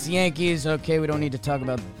 3 against the Yankees. Okay, we don't need to talk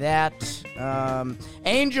about that.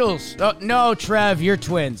 Angels. Oh, no, Trev, you're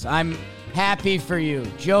Twins. I'm happy for you.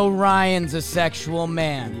 Joe Ryan's a sexual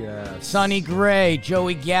man. Yes. Sonny Gray,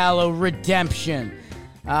 Joey Gallo, redemption.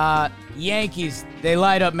 Yankees, they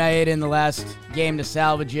light up Maeda in the last game to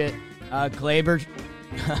salvage it. Glaber,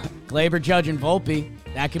 Judge, and Volpe.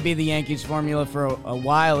 That could be the Yankees formula for a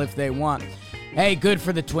while if they want. Hey, good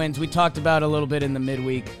for the Twins. We talked about a little bit in the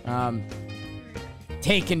midweek.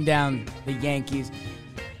 Taking down the Yankees.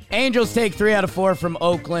 Angels take 3 out of 4 from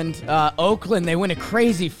Oakland. Oakland, they win a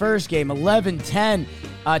crazy first game, 11-10.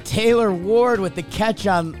 Taylor Ward with the catch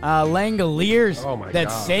on Langoliers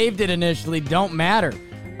that saved it initially. Don't matter.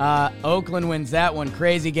 Oakland wins that one.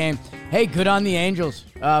 Crazy game. Hey, good on the Angels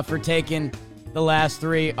for taking the last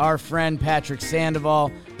 3. Our friend Patrick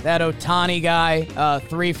Sandoval, that Ohtani guy,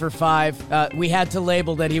 3 for 5. We had to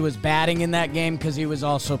label that he was batting in that game because he was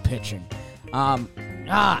also pitching.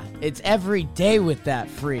 It's every day with that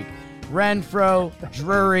freak. Renfroe,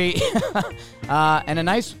 Drury, and a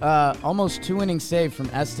nice almost 2-inning save from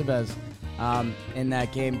Estevez in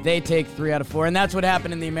that game. They take 3 out of 4, and that's what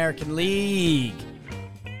happened in the American League.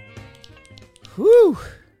 Whew.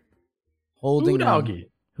 Holding on.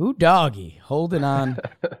 Who doggy? Holding on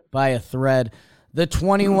by a thread. The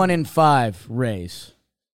 21-5 Rays.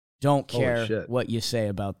 Don't care what you say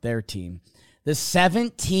about their team. The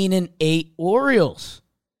 17-8 Orioles.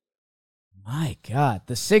 My God.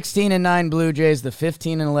 The 16-9 Blue Jays, the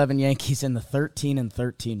 15-11 Yankees, and the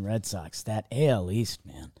 13-13 Red Sox. That AL East,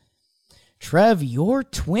 man. Trev, your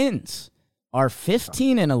Twins are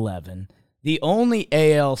 15-11, the only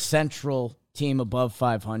AL Central team above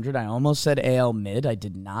 500. I almost said AL mid. I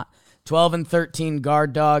did not. 12-13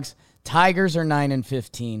 Guard Dogs. Tigers are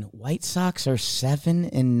 9-15. White Sox are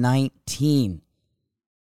 7-19.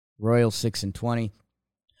 Royals 6-20.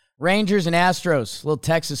 Rangers and Astros, little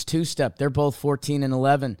Texas two-step. They're both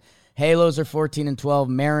 14-11. Halos are 14-12.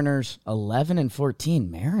 Mariners 11-14.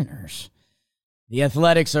 Mariners. The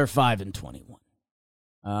Athletics are 5-21.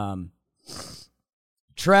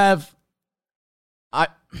 Trev,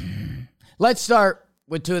 let's start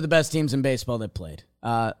with 2 of the best teams in baseball that played.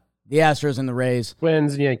 The Astros and the Rays.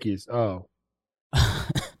 Twins and Yankees. Oh.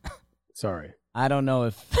 Sorry. I don't know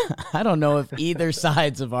if either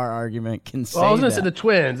sides of our argument can say I was going to that. say the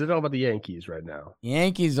Twins. I don't know about the Yankees right now.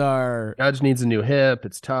 Yankees are... Judge needs a new hip.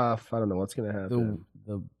 It's tough. I don't know what's going to happen.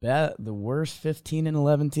 The worst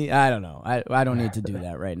 15-11 team. I don't know. I don't need to do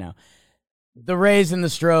that right now. The Rays and the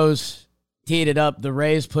Stros teed it up. The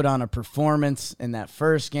Rays put on a performance in that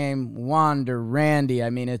first game. Wander, Randy. I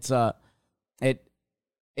mean, it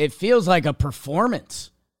feels like a performance.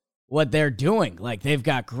 What they're doing. Like, they've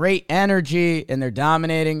got great energy and they're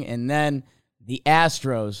dominating. And then the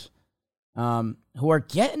Astros, who are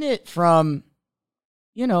getting it from,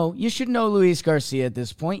 you should know Luis Garcia at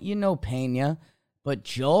this point. You know Pena. But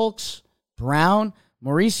Julks, Brown,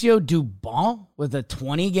 Mauricio Dubon with a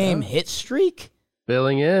 20-game hit streak.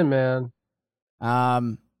 Filling in, man.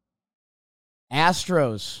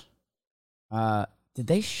 Astros, did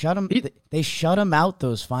they shut them? They shut them out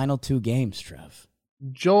those final 2 games, Trev.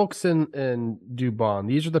 Julks and Dubon,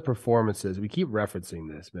 these are the performances. We keep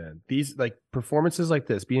referencing this, man. These performances like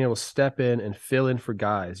this, being able to step in and fill in for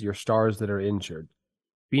guys, your stars that are injured.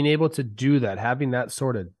 Being able to do that, having that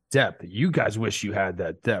sort of depth. You guys wish you had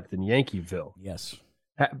that depth in Yankeeville. Yes.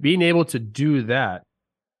 Being able to do that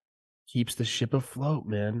keeps the ship afloat,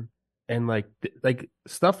 man. And like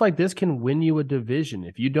stuff like this can win you a division.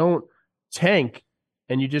 If you don't tank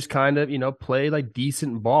and you just kind of, play like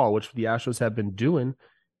decent ball, which the Astros have been doing,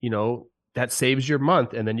 that saves your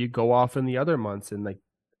month. And then you go off in the other months. And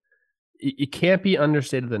it can't be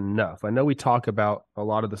understated enough. I know we talk about a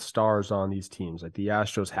lot of the stars on these teams. Like the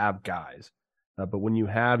Astros have guys. But when you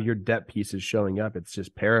have your depth pieces showing up, it's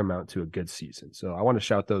just paramount to a good season. So I want to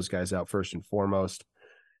shout those guys out first and foremost.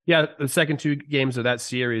 Yeah, the second 2 games of that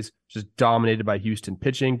series just dominated by Houston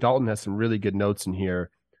pitching. Dalton has some really good notes in here.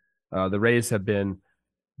 The Rays have been,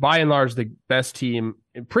 by and large, the best team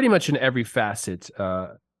pretty much in every facet,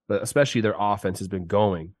 but especially their offense has been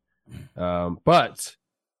going. But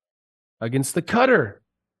against the cutter,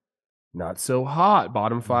 not so hot.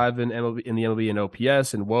 Bottom 5 in the MLB in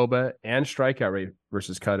OPS and WOBA and strikeout rate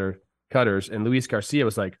versus cutters. And Luis Garcia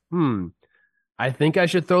was like, I think I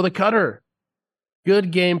should throw the cutter.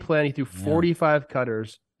 Good game plan. He threw 45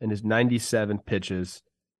 cutters in his 97 pitches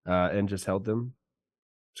and just held them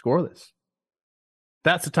scoreless.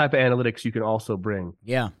 That's the type of analytics you can also bring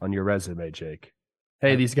on your resume, Jake.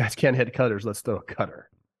 Hey, these guys can't hit cutters. Let's throw a cutter.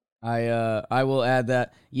 I will add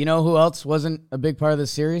that. You know who else wasn't a big part of the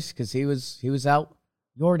series because he was out?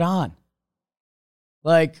 Yordan.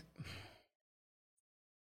 Like,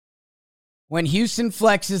 when Houston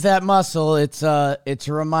flexes that muscle, it's a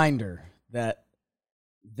reminder that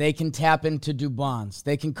they can tap into Dubons.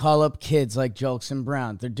 They can call up kids like Jolson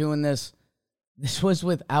Brown. They're doing this. This was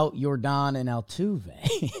without Yordan and Altuve.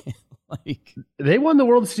 Like, they won the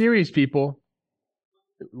World Series, people.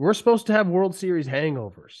 We're supposed to have World Series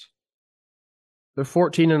hangovers. They're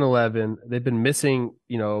 14-11. They've been missing,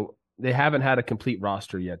 they haven't had a complete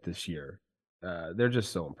roster yet this year. They're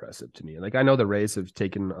just so impressive to me. Like, I know the Rays have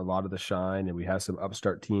taken a lot of the shine, and we have some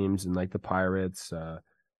upstart teams and like the Pirates,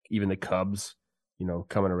 even the Cubs,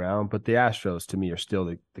 coming around. But the Astros, to me, are still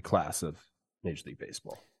the class of Major League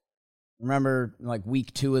Baseball. Remember, like,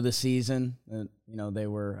 week 2 of the season, I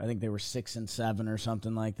think they were 6-7 or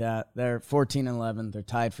something like that. They're 14-11. They're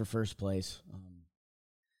tied for first place.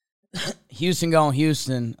 Houston going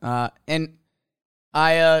Houston. And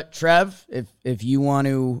Trev, if you want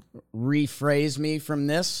to rephrase me from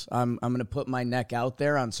this, I'm going to put my neck out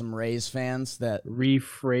there on some Rays fans that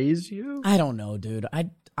rephrase you. I don't know, dude.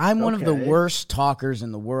 I'm one of the worst talkers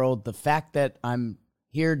in the world. The fact that I'm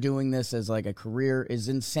here doing this as like a career is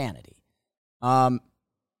insanity. The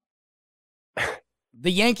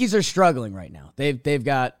Yankees are struggling right now. They've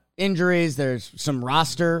got injuries. There's some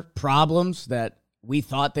roster problems that we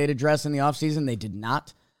thought they'd address in the offseason. They did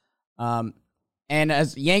not. And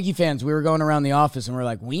as Yankee fans, we were going around the office and we're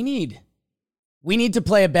like, we need to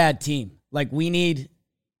play a bad team. Like, we need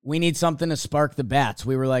something to spark the bats.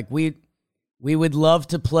 We were like, we would love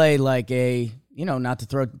to play like a, not to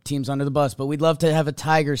throw teams under the bus, but we'd love to have a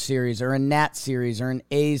Tiger series or a Nat series or an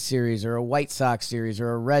A's series or a White Sox series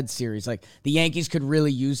or a Red series. Like, the Yankees could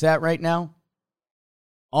really use that right now.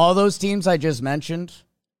 All those teams I just mentioned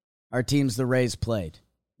are teams the Rays played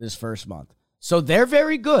this first month. So they're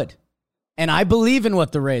very good. And I believe in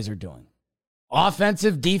what the Rays are doing.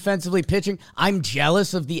 Offensive, defensively, pitching. I'm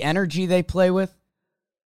jealous of the energy they play with.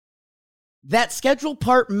 That schedule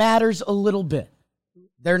part matters a little bit.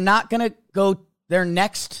 They're not going to go their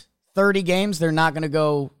next 30 games. They're not going to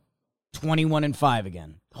go 21-5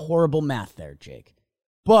 again. Horrible math there, Jake.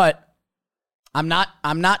 But I'm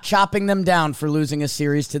not chopping them down for losing a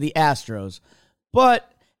series to the Astros. But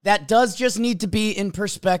that does just need to be in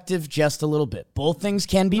perspective just a little bit. Both things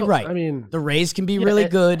can be right. I mean, the Rays can be really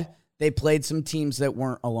good. They played some teams that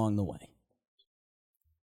weren't along the way.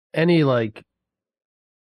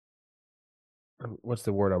 What's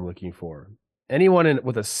the word I'm looking for? Anyone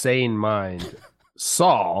with a sane mind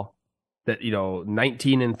saw that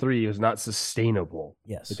 19-3 was not sustainable.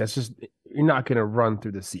 Yes, like, that's just, you're not going to run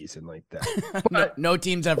through the season like that. But no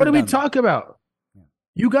teams ever. What do we talk about?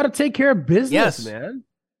 You got to take care of business, yes, man.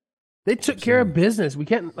 They took care of business. We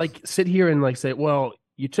can't sit here and say, well,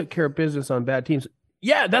 you took care of business on bad teams.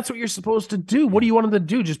 Yeah, that's what you're supposed to do. What do you want them to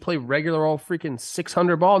do? Just play regular old freaking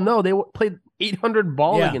 600 ball? No, they played 800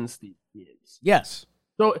 ball against these teams. Yes.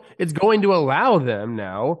 So it's going to allow them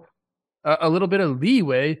now a little bit of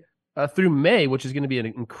leeway through May, which is going to be an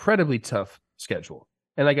incredibly tough schedule.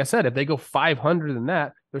 And like I said, if they go 500 in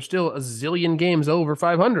that, they're still a zillion games over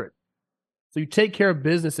 500. So you take care of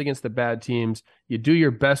business against the bad teams. You do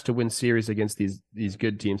your best to win series against these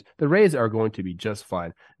good teams. The Rays are going to be just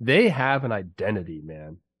fine. They have an identity,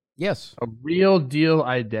 man. Yes. A real deal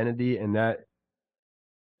identity, and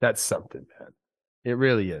that's something, man. It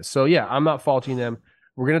really is. So, yeah, I'm not faulting them.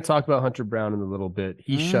 We're going to talk about Hunter Brown in a little bit.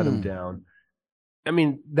 He shut him down. I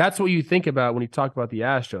mean, that's what you think about when you talk about the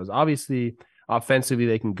Astros. Obviously, offensively,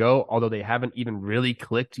 they can go, although they haven't even really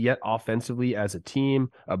clicked yet offensively as a team.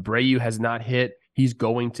 Abreu has not hit. He's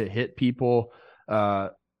going to hit people.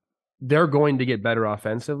 They're going to get better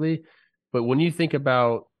offensively. But when you think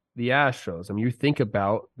about the Astros. I mean, you think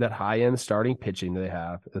about that high-end starting pitching they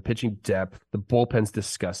have, the pitching depth, the bullpen's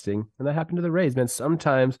disgusting, and that happened to the Rays, man.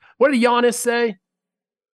 Sometimes, what did Giannis say?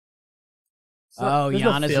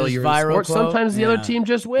 Giannis' viral quote? Sometimes the other team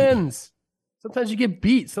just wins. Sometimes you get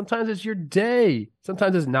beat. Sometimes it's your day.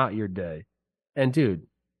 Sometimes it's not your day. And, dude,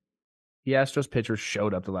 the Astros pitcher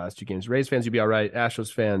showed up the last 2 games. Rays fans, you'd be all right.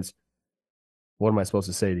 Astros fans, what am I supposed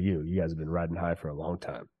to say to you? You guys have been riding high for a long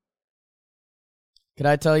time. Could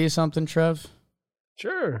I tell you something, Trev?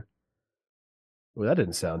 Sure. Well, that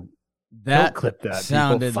didn't sound... That Don't clip that.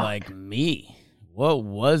 Sounded like me. What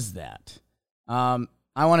was that? I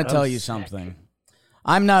want to tell you something.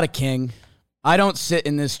 I'm not a king. I don't sit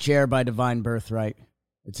in this chair by divine birthright.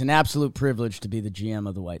 It's an absolute privilege to be the GM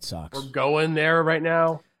of the White Sox. We're going there right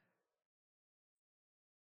now.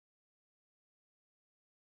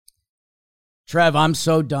 Trev, I'm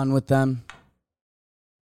so done with them.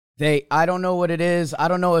 I don't know what it is. I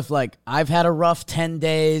don't know if, like, I've had a rough 10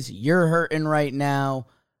 days. You're hurting right now.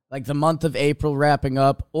 Like the month of April wrapping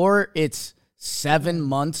up. Or it's 7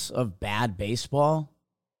 months of bad baseball.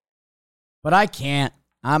 But I can't.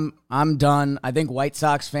 I'm done. I think White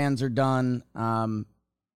Sox fans are done.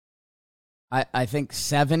 I think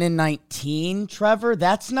 7-19, Trevor.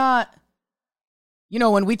 That's not... You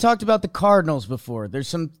know, when we talked about the Cardinals before, there's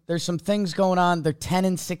some things going on. They're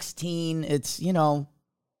 10-16. It's, you know...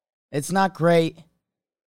 It's not great.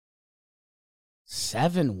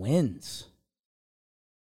 7 wins.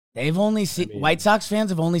 They've only seen White Sox fans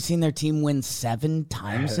have only seen their team win 7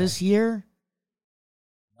 times this year.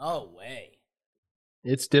 No way.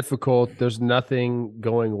 It's difficult. There's nothing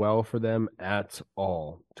going well for them at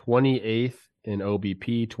all. 28th in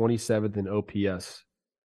OBP, 27th in OPS.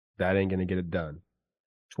 That ain't going to get it done.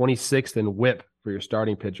 26th in WHIP for your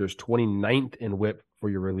starting pitchers, 29th in WHIP for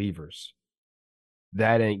your relievers.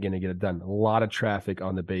 That ain't going to get it done. A lot of traffic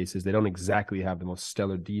on the bases. They don't exactly have the most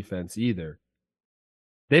stellar defense either.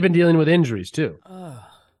 They've been dealing with injuries too.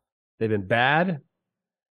 They've been bad.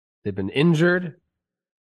 They've been injured.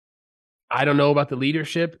 I don't know about the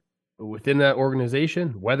leadership within that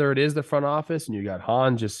organization, whether it is the front office, and you got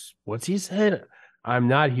Han just, what's he said? I'm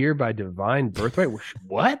not here by divine birthright.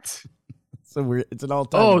 What? So weird. It's an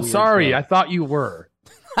all-time. Oh, sorry. I thought you were.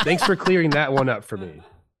 Thanks for clearing that one up for me.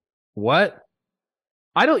 What?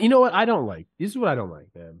 You know what I don't like? This is what I don't like,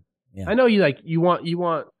 man. Yeah. I know you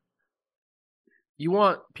want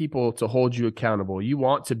people to hold you accountable. You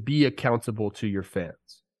want to be accountable to your fans.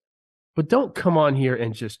 But don't come on here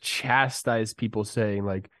and just chastise people saying,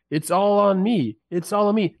 like, it's all on me. It's all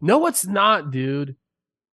on me. No, it's not, dude.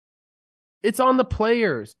 It's on the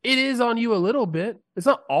players. It is on you a little bit. It's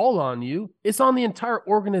not all on you. It's on the entire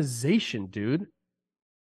organization, dude.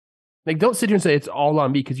 Like, don't sit here and say it's all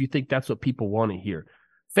on me because you think that's what people want to hear.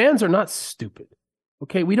 Fans are not stupid,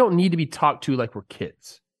 okay? We don't need to be talked to like we're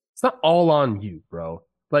kids. It's not all on you, bro.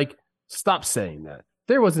 Like, stop saying that.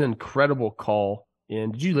 There was an incredible call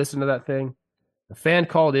in. Did you listen to that thing? A fan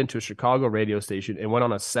called into a Chicago radio station and went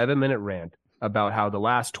on a 7-minute rant about how the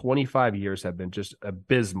last 25 years have been just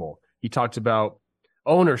abysmal. He talked about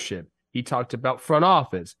ownership. He talked about front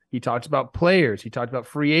office. He talked about players. He talked about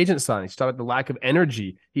free agent signings. He talked about the lack of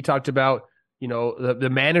energy. He talked about, you know, the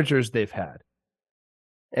managers they've had.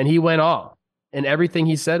 And he went off. And everything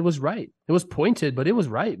he said was right. It was pointed, but it was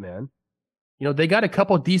right, man. You know, they got a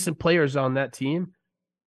couple decent players on that team.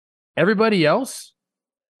 Everybody else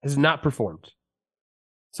has not performed.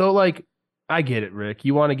 So, like, I get it, Rick.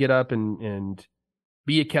 You want to get up and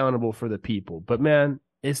be accountable for the people. But, man,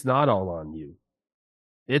 it's not all on you.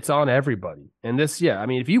 It's on everybody. And this, yeah, I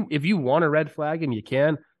mean, if you want a red flag and you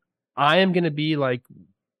can, I am going to be like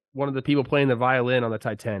one of the people playing the violin on the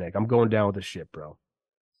Titanic. I'm going down with the ship, bro.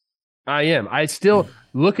 I am. I still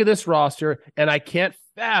look at this roster and I can't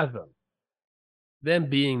fathom them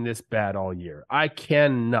being this bad all year. I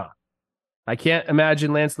cannot. I can't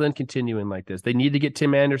imagine Lance Lynn continuing like this. They need to get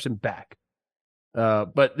Tim Anderson back.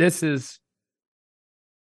 But this is,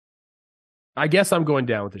 I guess I'm going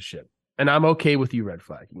down with the ship. And I'm okay with you red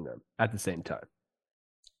flagging them at the same time.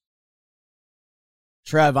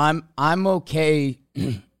 Trev, I'm okay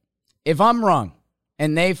if I'm wrong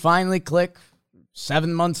and they finally click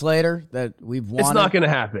 7 months later that we've won. It's not going to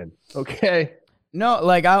happen. Okay. No,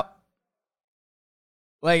 I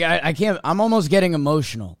can't. I'm almost getting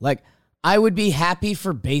emotional. Like, I would be happy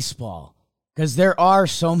for baseball because there are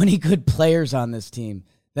so many good players on this team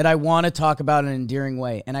that I want to talk about in an endearing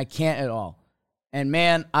way, and I can't at all. And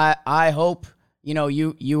man, I hope, you know,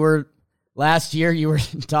 you were last year, you were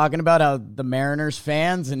talking about how the Mariners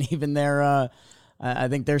fans and even their, I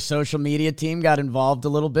think their social media team got involved a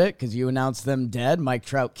little bit because you announced them dead. Mike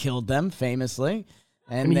Trout killed them famously.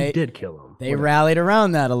 And he did kill him. They rallied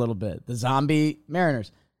around that a little bit. The zombie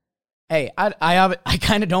Mariners. Hey, I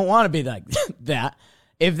kind of don't want to be like that.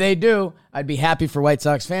 If they do, I'd be happy for White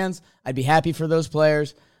Sox fans. I'd be happy for those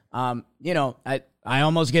players. I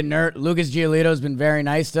almost get nerd. Lucas Giolito's been very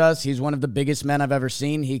nice to us. He's one of the biggest men I've ever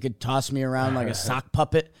seen. He could toss me around like a sock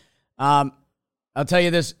puppet. I'll tell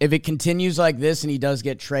you this. If it continues like this and he does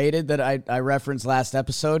get traded, that I referenced last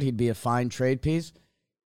episode, he'd be a fine trade piece.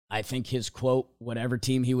 I think his quote, whatever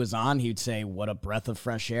team he was on, he'd say, what a breath of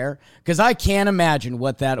fresh air. Because I can't imagine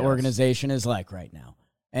what that organization is like right now.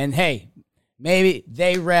 And hey, maybe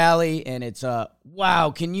they rally and it's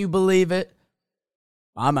wow, can you believe it?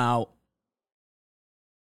 I'm out.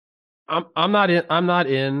 I'm not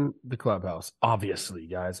in the clubhouse, obviously,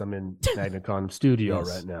 guys. I'm in MagnaCon studio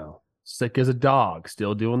right now. Sick as a dog,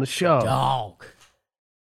 still doing the show. Dog.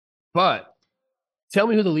 But tell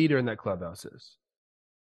me who the leader in that clubhouse is.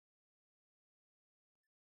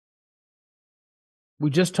 We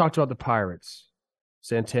just talked about the Pirates.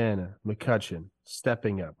 Santana, McCutchen,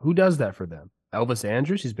 stepping up. Who does that for them? Elvis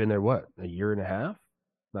Andrus, he's been there, what, a year and a half?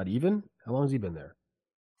 Not even? How long has he been there?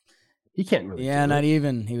 He can't really. Yeah, not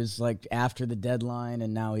even. He was like after the deadline,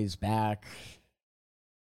 and now he's back.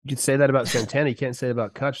 You could say that about Santana. You can't say it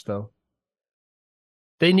about Kutch, though.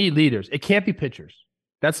 They need leaders. It can't be pitchers.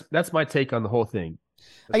 That's my take on the whole thing.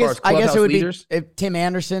 I guess it would be Tim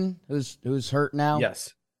Anderson, who's hurt now.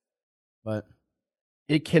 Yes, but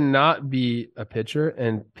it cannot be a pitcher,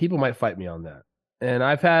 and people might fight me on that. And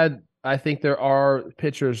I think there are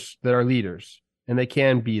pitchers that are leaders, and they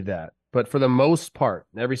can be that. But for the most part,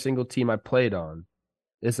 every single team I played on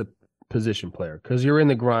is a position player because you're in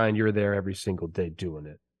the grind. You're there every single day doing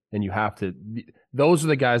it. And you have to – those are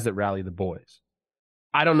the guys that rally the boys.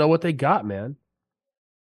 I don't know what they got, man.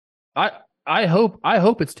 I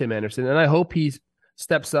hope it's Tim Anderson, and I hope he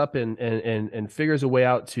steps up and figures a way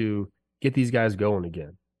out to get these guys going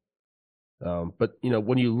again. But,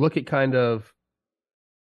 when you look at kind of –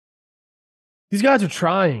 these guys are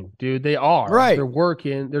trying, dude. They are. Right. They're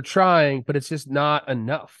working. They're trying, but it's just not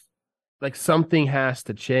enough. Like something has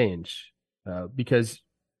to change because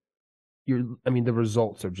the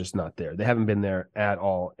results are just not there. They haven't been there at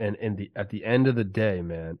all. And at the end of the day,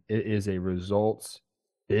 man, it is a results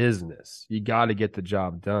business. You got to get the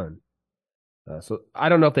job done. So I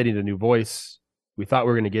don't know if they need a new voice. We thought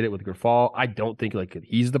we were going to get it with Grifol. I don't think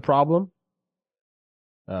he's the problem.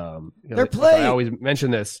 They're playing. I always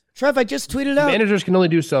mention this. Trev, I just tweeted out. Managers can only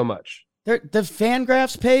do so much. The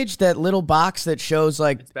Fangraphs page, that little box that shows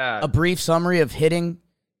a brief summary of hitting,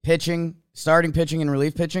 pitching, starting pitching, and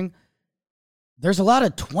relief pitching. There's a lot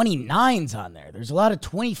of 29s on there. There's a lot of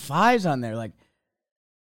 25s on there.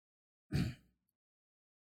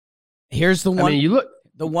 Here's the one.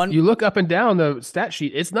 You look up and down the stat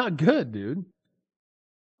sheet. It's not good, dude.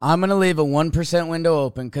 I'm gonna leave a 1% window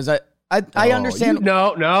open because I understand.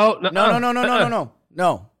 No.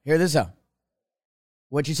 Hear this out.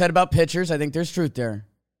 What you said about pitchers, I think there's truth there.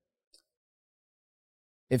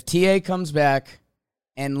 If TA comes back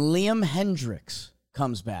and Liam Hendriks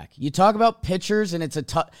comes back, you talk about pitchers, and it's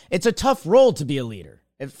a tough role to be a leader.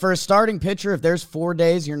 For a starting pitcher, if there's 4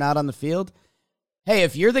 days you're not on the field, hey,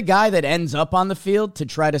 if you're the guy that ends up on the field to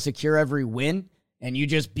try to secure every win, and you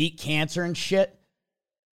just beat cancer and shit,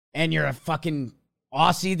 and you're a fucking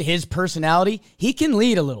Aussie, his personality, he can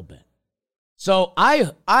lead a little bit. So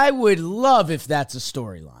I would love if that's a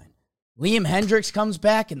storyline. Liam Hendriks comes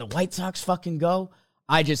back and the White Sox fucking go.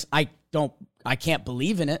 I can't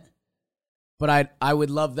believe in it, but I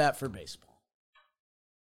would love that for baseball.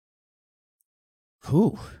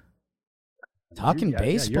 Whew. Talking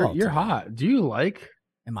baseball. You're hot. Do you like?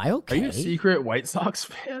 Am I okay? Are you a secret White Sox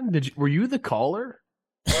fan? Were you the caller?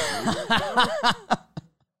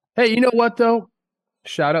 Hey, you know what though?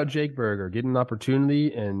 Shout out Jake Burger, getting an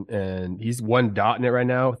opportunity, and he's one dot in it right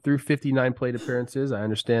now through 59 plate appearances. I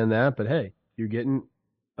understand that, but hey, you're getting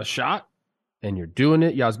a shot, and you're doing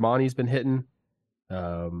it. Yasmani's been hitting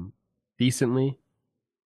decently.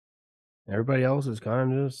 Everybody else is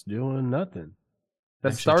kind of just doing nothing.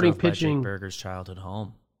 That's starting pitching. Jake Burger's childhood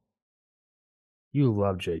home. You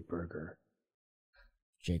love Jake Burger.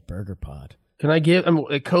 Jake Burger pod. Can I give him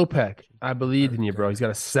a Kopech? I believe in you, bro. He's got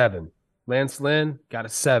a 7. Lance Lynn got a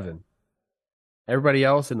 7. Everybody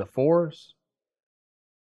else in the 4s.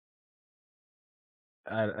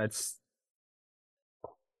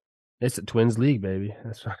 It's a Twins league, baby.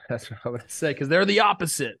 That's what I'm going to say, because they're the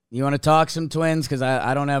opposite. You want to talk some Twins? Because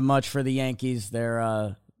I don't have much for the Yankees.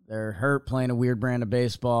 They're hurt, playing a weird brand of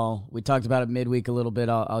baseball. We talked about it midweek a little bit.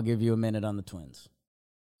 I'll give you a minute on the Twins.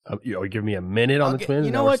 Give me a minute on the Twins.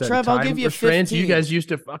 You know what, Trev? I'll give you 15. You guys used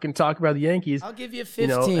to fucking talk about the Yankees. I'll give you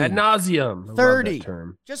 15. Ad nauseum. 30.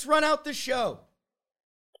 Just run out the show.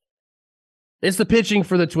 It's the pitching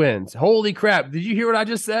for the Twins. Holy crap. Did you hear what I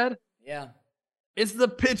just said? Yeah. It's the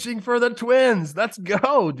pitching for the Twins. Let's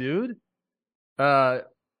go, dude. The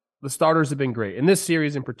starters have been great. In this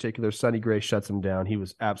series in particular, Sonny Gray shuts him down. He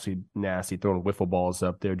was absolutely nasty, throwing wiffle balls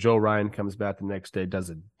up there. Joe Ryan comes back the next day,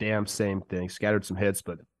 does a damn same thing, scattered some hits,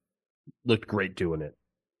 but looked great doing it.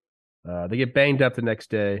 They get banged up the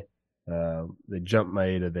next day. They jump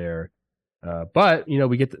Maeda there. But,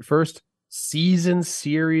 we get the first season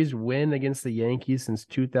series win against the Yankees since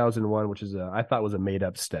 2001, which is I thought was a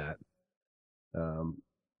made-up stat.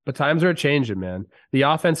 But times are changing, man. The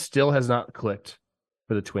offense still has not clicked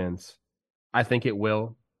for the Twins. I think it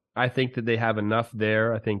will. I think that they have enough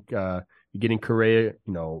there. I think getting Correa,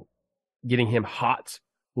 getting him hot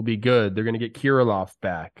will be good. They're going to get Kirilloff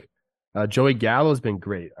back. Joey Gallo's been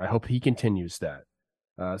great. I hope he continues that.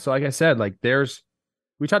 So like I said, we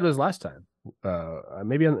talked about this last time.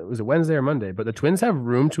 Maybe it was a Wednesday or Monday, but the Twins have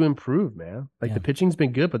room to improve, man. The pitching's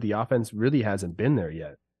been good, but the offense really hasn't been there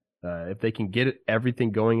yet. If they can get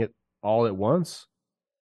everything going all at once,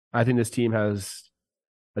 I think this team has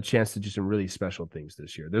a chance to do some really special things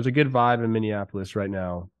this year. There's a good vibe in Minneapolis right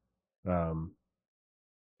now. And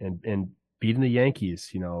beating the Yankees,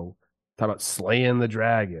 talk about slaying the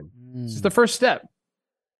dragon. It's just the first step.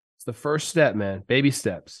 It's the first step, man. Baby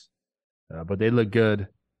steps. But they look good.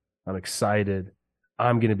 I'm excited.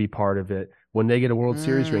 I'm going to be part of it. When they get a World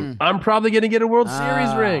Series ring, I'm probably going to get a World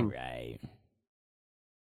Series ring. Right.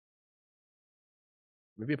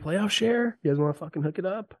 Maybe a playoff share? You guys want to fucking hook it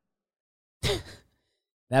up?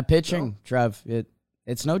 That pitching, Trev,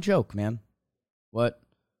 it's no joke, man. What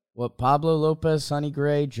Pablo Lopez, Sonny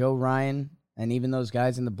Gray, Joe Ryan, and even those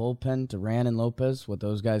guys in the bullpen, Duran and Lopez, what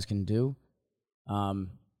those guys can do.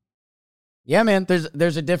 Yeah, man,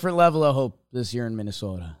 there's a different level of hope this year in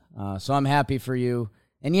Minnesota. So I'm happy for you.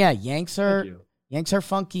 And yeah, Yanks are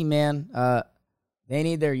funky, man. They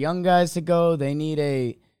need their young guys to go. They need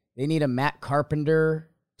a Matt Carpenter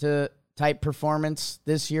type performance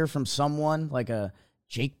this year from someone like a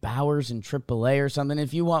Jake Bowers in AAA or something.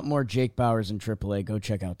 If you want more Jake Bowers in AAA, go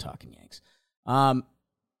check out Talking Yanks.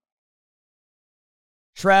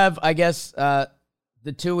 Trev, I guess the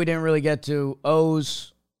two we didn't really get to,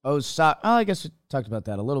 O's I guess we talked about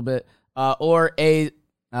that a little bit. Or A's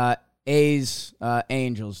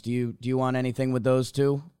Angels. Do you want anything with those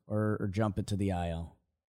two or jump it to the IL?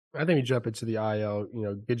 I think we jump into the IL.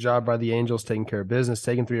 Good job by the Angels taking care of business,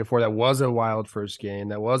 taking 3 or 4. That was a wild first game.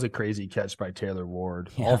 That was a crazy catch by Taylor Ward.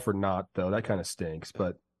 Yeah. All for naught, though. That kind of stinks,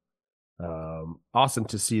 but awesome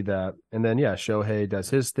to see that. And then, Shohei does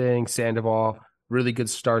his thing. Sandoval, really good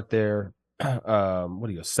start there.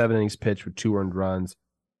 7 innings pitched with 2 earned runs.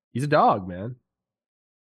 He's a dog, man.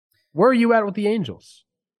 Where are you at with the Angels?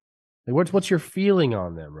 What's your feeling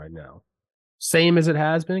on them right now? Same as it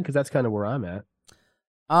has been? Because that's kind of where I'm at.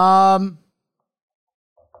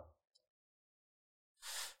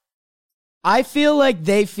 I feel like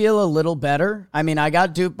they feel a little better. I mean, I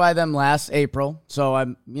got duped by them last April, so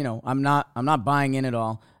I'm not buying in at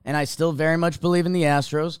all. And I still very much believe in the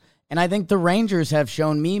Astros. And I think the Rangers have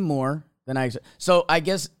shown me more than so I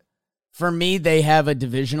guess for me, they have a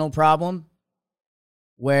divisional problem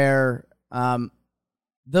where,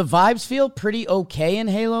 the vibes feel pretty okay in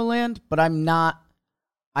Halo Land, but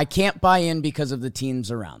I can't buy in because of the teams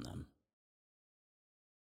around them.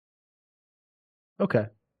 Okay.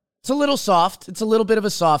 It's a little soft. It's a little bit of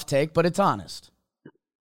a soft take, but it's honest.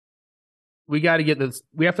 We got to get this.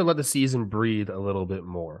 We have to let the season breathe a little bit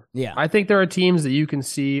more. Yeah. I think there are teams that you can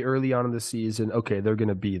see early on in the season. Okay, they're going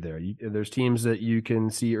to be there. There's teams that you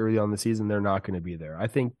can see early on in the season. They're not going to be there. I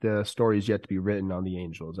think the story is yet to be written on the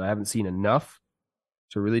Angels. I haven't seen enough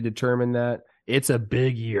to really determine that. It's a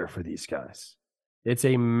big year for these guys. It's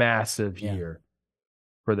a massive year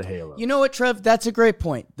for the Halos. You know what, Trev? That's a great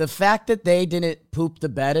point. The fact that they didn't poop the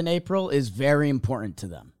bed in April is very important to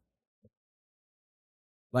them.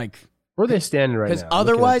 Where are they standing right now?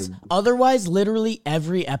 Because otherwise, literally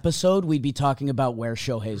every episode, we'd be talking about where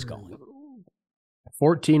Shohei's going.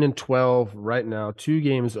 14-12 right now, 2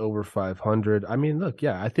 games over 500. I mean, look,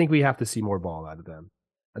 I think we have to see more ball out of them.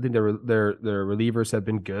 I think their relievers have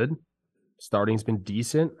been good. Starting's been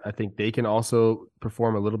decent. I think they can also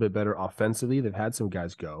perform a little bit better offensively. They've had some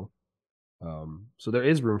guys go. So there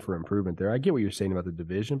is room for improvement there. I get what you're saying about the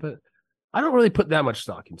division, but I don't really put that much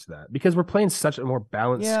stock into that because we're playing such a more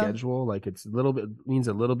balanced schedule. It's means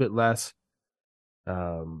a little bit less.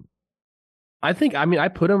 I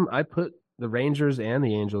put the Rangers and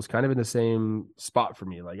the Angels kind of in the same spot for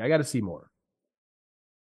me. Like, I got to see more.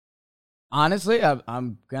 Honestly,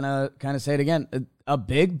 I'm going to kind of say it again. A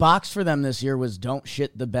big box for them this year was don't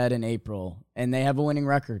shit the bed in April, and they have a winning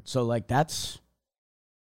record. So, like, that's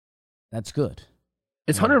good.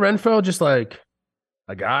 Is Hunter Renfroe just like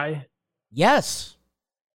a guy? Yes.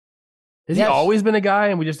 Has he always been a guy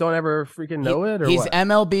and we just don't ever freaking know it? Or he's what?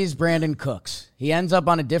 MLB's Brandon Cooks. He ends up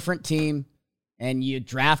on a different team, and you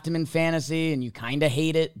draft him in fantasy, and you kind of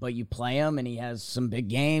hate it, but you play him, and he has some big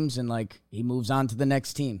games, and, like, he moves on to the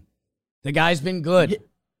next team. The guy's been good.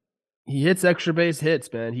 He hits extra base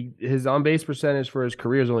hits, man. His on-base percentage for his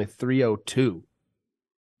career is only .302.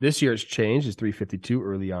 This year it's changed. It's .352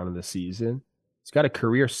 early on in the season. He's got a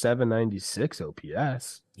career .796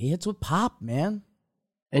 OPS. He hits with pop, man.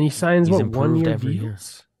 And he signs, He's 1 year every year.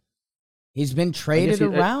 deals? He's been traded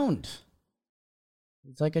around.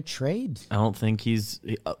 It's like a trade. I don't think he's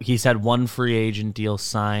had one free agent deal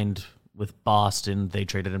signed with Boston. They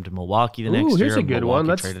traded him to Milwaukee the next year. Here's a good one.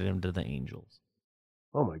 Milwaukee traded him to the Angels.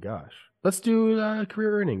 Oh my gosh. Let's do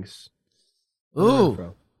career earnings.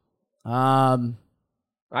 Ooh. I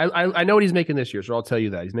know what he's making this year, so I'll tell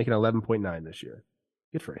you that. He's making 11.9 this year.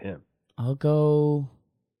 Good for him. I'll go.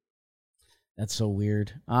 That's so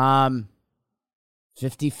weird.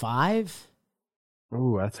 55?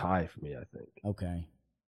 Ooh, that's high for me, I think. Okay.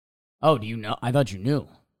 Oh, do you know? I thought you knew.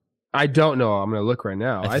 I don't know. I'm going to look right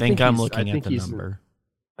now. I think I'm looking at the number.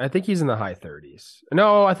 I think he's in the high 30s.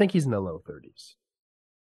 No, I think he's in the low 30s.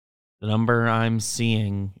 The number I'm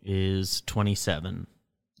seeing is 27.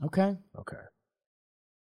 Okay.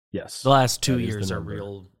 Yes. The last 2 years are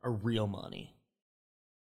real money.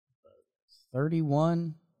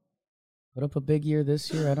 31. Put up a big year this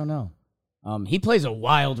year. I don't know. He plays a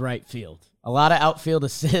wild right field. A lot of outfield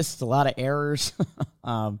assists, a lot of errors.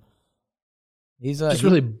 He's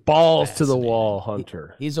really balls to the wall,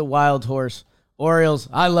 Hunter. He's a wild horse. Orioles,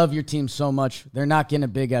 I love your team so much. They're not getting a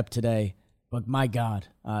big up today, but my God,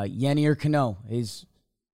 Yennier Cano, he's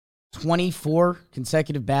 24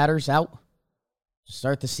 consecutive batters out to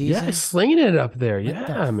start the season. Yeah, slinging it up there.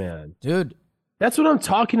 Man. Dude. That's what I'm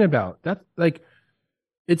talking about.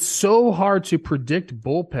 It's so hard to predict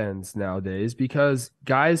bullpens nowadays because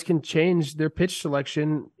guys can change their pitch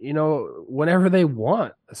selection, whenever they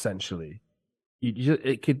want, essentially.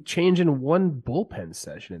 It could change in one bullpen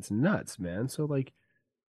session. It's nuts, man. So,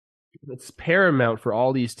 it's paramount for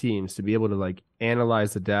all these teams to be able to,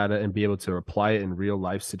 analyze the data and be able to apply it in real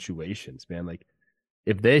life situations, man.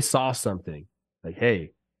 If they saw something,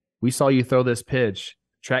 hey, we saw you throw this pitch,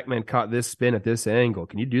 TrackMan caught this spin at this angle.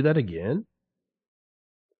 Can you do that again?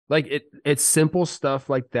 It's simple stuff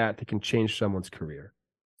like that can change someone's career.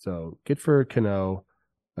 So good for Cano.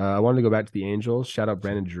 I wanted to go back to the Angels. Shout out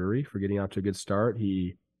Brandon Drury for getting out to a good start.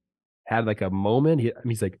 He had a moment. He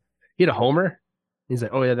had a homer. He's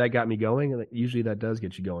like, oh yeah, that got me going. And usually that does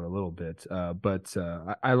get you going a little bit. But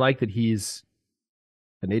I like that he's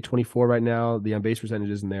an 824 right now. The on base percentage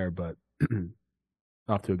isn't there, but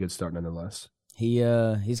off to a good start nonetheless.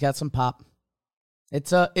 He's got some pop.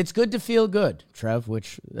 It's good to feel good, Trev,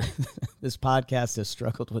 which this podcast has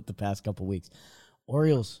struggled with the past couple weeks.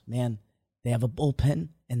 Orioles, man, they have a bullpen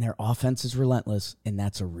and their offense is relentless, and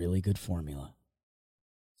that's a really good formula.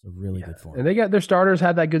 It's a really good formula. And they got their starters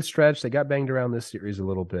had that good stretch. They got banged around this series a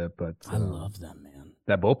little bit, but I love them, man.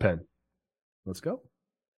 That bullpen. Let's go.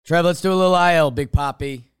 Trev, let's do a little IL, Big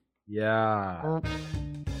Poppy. Yeah.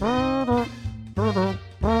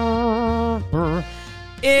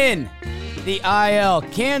 In the IL,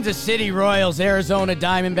 Kansas City Royals, Arizona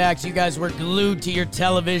Diamondbacks. You guys were glued to your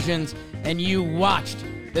televisions and you watched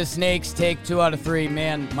the Snakes take 2 out of 3.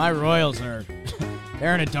 Man, my Royals they're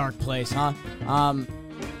in a dark place, huh?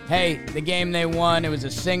 Hey, the game they won, it was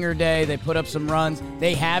a Singer Day. They put up some runs.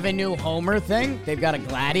 They have a new Homer thing. They've got a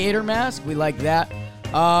gladiator mask. We like that.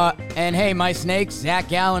 And hey, my Snakes, Zach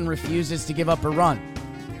Gallen refuses to give up a run.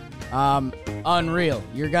 Unreal.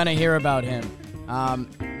 You're going to hear about him.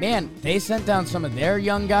 Man, they sent down some of their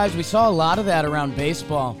young guys. We saw a lot of that around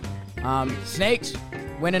baseball. Snakes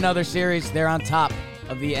win another series. They're on top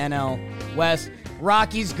of the NL West.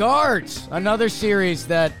 Rockies Guards, another series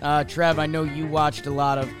that, Trev, I know you watched a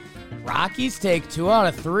lot of. Rockies take 2 out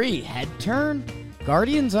of 3. Head turn.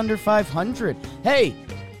 Guardians under 500. Hey,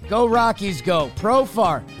 go Rockies, go.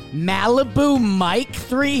 Profar. Malibu Mike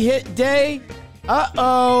 3-hit day.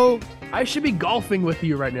 Uh-oh. I should be golfing with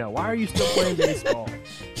you right now. Why are you still playing baseball?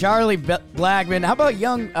 Charlie Blackman. How about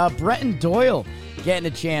young Bretton Doyle getting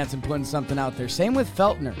a chance and putting something out there? Same with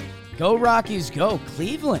Feltner. Go Rockies, go.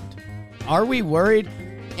 Cleveland. Are we worried?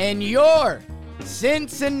 And your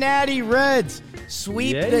Cincinnati Reds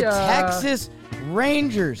sweep the Texas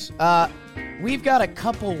Rangers. We've got a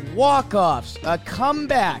couple walk-offs, a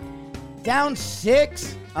comeback, down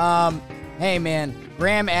 6. Hey, man,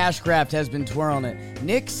 Graham Ashcraft has been twirling it.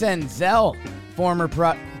 Nick Senzel, former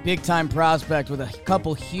big-time prospect with a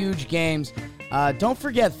couple huge games. Don't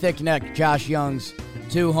forget thick neck Josh Young's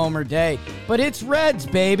 2-homer day. But it's Reds,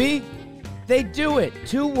 baby. They do it.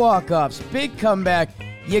 2 walk-offs, big comeback.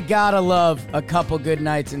 You gotta love a couple good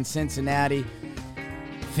nights in Cincinnati.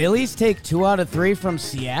 Phillies take 2 out of 3 from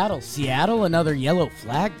Seattle. Seattle, another yellow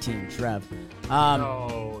flag team, Trev.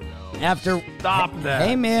 No. Stop that.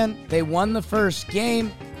 Hey, man, they won the first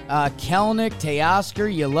game. Kelnick,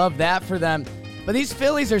 Teoscar, you love that for them. But these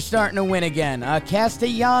Phillies are starting to win again.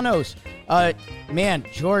 Castellanos, man,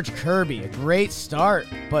 George Kirby, a great start,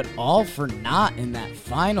 but all for naught in that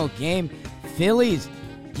final game. Phillies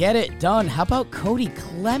get it done. How about Cody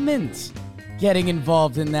Clemens getting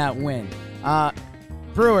involved in that win?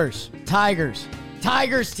 Brewers, Tigers.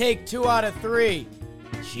 Tigers take 2 out of 3.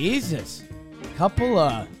 Jesus.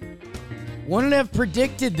 Couple wouldn't have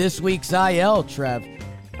predicted this week's IL, Trev.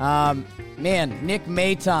 Man, Nick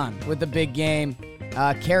Maton with the big game.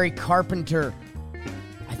 Kerry Carpenter.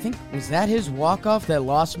 I think, was that his walk-off that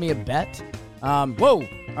lost me a bet? Whoa.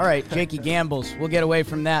 All right, Jakey Gambles. We'll get away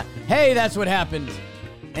from that. Hey, that's what happened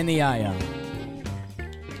in the IL.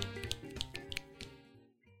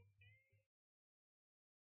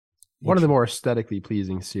 One of the more aesthetically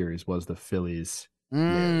pleasing series was the Phillies.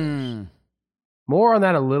 More on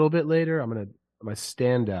that a little bit later. My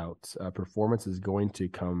standout performance is going to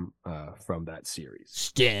come from that series.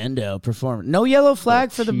 Standout performance. No yellow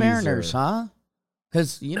flag for the Mariners, huh?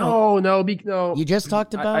 Because no. You just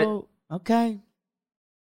talked about okay.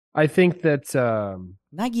 I think that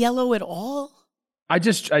not yellow at all. I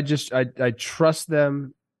trust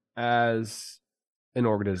them as an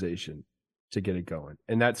organization to get it going,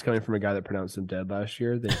 and that's coming from a guy that pronounced them dead last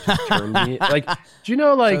year. They just turned me like. Do you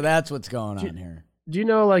know like? So that's what's going on here. Do you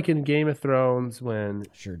know like in Game of Thrones when?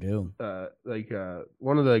 Sure do.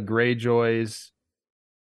 One of the Greyjoys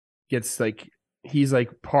gets like he's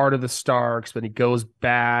like part of the Starks, but he goes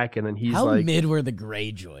back, and then he's how like, mid were the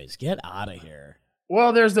Greyjoys? Get out of here.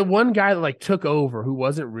 Well, there's the one guy that like took over who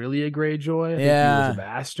wasn't really a Greyjoy. I think he was a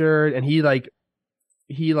bastard, and he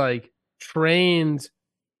trained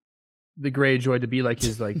the Greyjoy to be like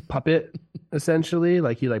his like puppet, essentially.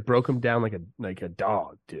 Like he like broke him down like a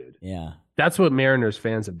dog, dude. Yeah, that's what Mariners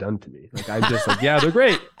fans have done to me. Like I'm just like, yeah, they're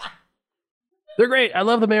great. They're great. I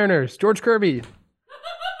love the Mariners. George Kirby.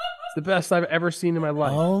 It's the best I've ever seen in my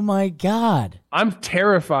life. Oh my God. I'm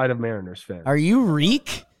terrified of Mariners fans. Are you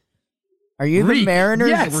Reek? Are you Reek? The Mariners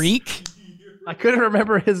yes. Reek? I couldn't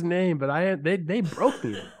remember his name, but they broke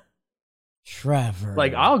me. Trevor.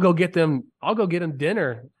 Like I'll go get them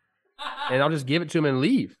dinner and I'll just give it to them and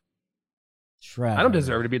leave. Trevor. I don't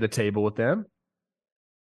deserve to be at the table with them.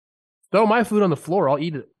 Throw my food on the floor. I'll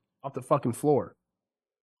eat it off the fucking floor.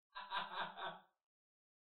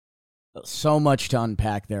 So much to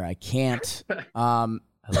unpack there. I can't. I love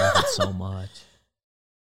it so much.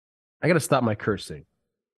 I got to stop my cursing.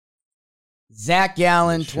 Zach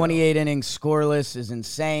Gallen, 28 innings scoreless, is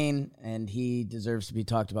insane, and he deserves to be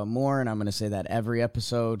talked about more, and I'm going to say that every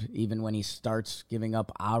episode, even when he starts giving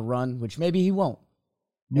up a run, which maybe he won't.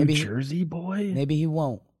 Maybe New Jersey boy? Maybe he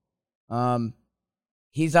won't.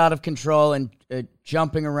 He's out of control and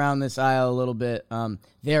jumping around this aisle a little bit.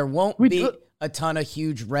 There won't be a ton of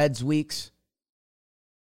huge Reds weeks.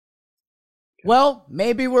 Well,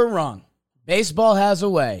 maybe we're wrong. Baseball has a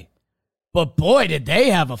way. But boy, did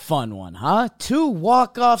they have a fun one, huh? 2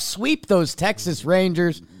 walk-off sweep those Texas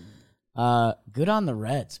Rangers. Good on the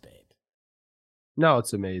Reds, babe. No,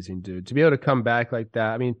 it's amazing, dude. To be able to come back like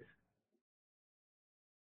that. I mean,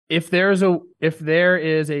 if there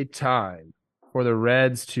is a time for the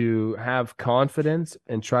Reds to have confidence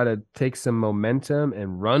and try to take some momentum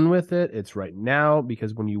and run with it, it's right now,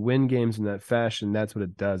 because when you win games in that fashion, that's what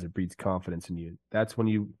it does. It breeds confidence in you. That's when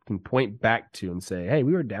you can point back to and say, hey,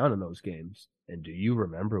 we were down in those games. And do you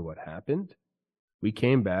remember what happened? We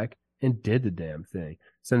came back and did the damn thing.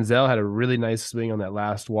 Senzel had a really nice swing on that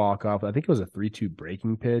last walk-off. I think it was a 3-2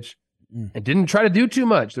 breaking pitch and didn't try to do too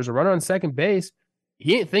much. There's a runner on second base.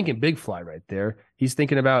 He ain't thinking big fly right there. He's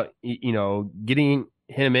thinking about, getting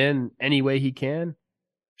him in any way he can.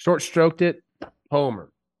 Short stroked it,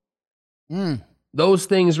 homer. Those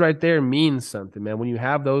things right there mean something, man. When you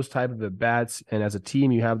have those type of at-bats and as a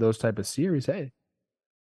team you have those type of series, hey,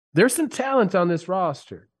 there's some talent on this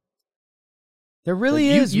roster. There really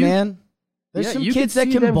is, man. There's some kids that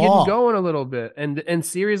can ball. Getting going a little bit, and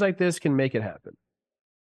series like this can make it happen.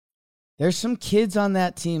 There's some kids on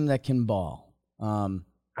that team that can ball.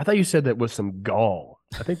 I thought you said that was some gall.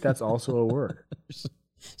 I think that's also a word.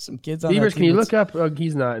 Some kids on Beavers, that can you team look up?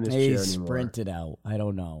 He's not in his He chair anymore. sprinted out. I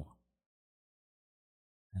don't know.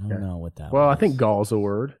 I don't know what that Well, was. I think gall's a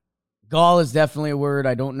word. Gall is definitely a word.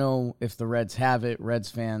 I don't know if the Reds have it.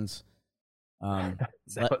 Reds fans,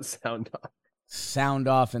 Sound off. sound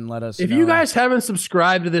off and let us know. If you guys haven't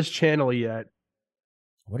subscribed to this channel yet,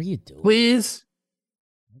 what are you doing? please.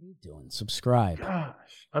 What are you doing? Subscribe.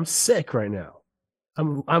 Gosh, I'm sick right now.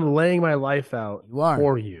 I'm laying my life out You are.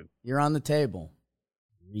 for you. You're on the table.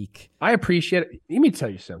 Reek. I appreciate it. Let me tell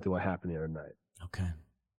you something. What happened the other night? Okay.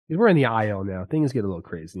 We're in the IL now. Things get a little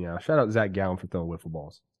crazy now. Shout out Zach Gallen for throwing wiffle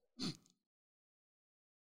balls.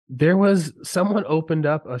 There was someone opened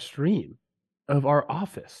up a stream of our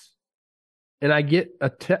office, and I get a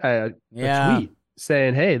tweet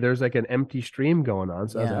saying, "Hey, there's like an empty stream going on."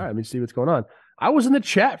 So I was like, "All right, let me see what's going on." I was in the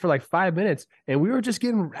chat for like 5 minutes, and we were just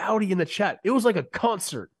getting rowdy in the chat. It was like a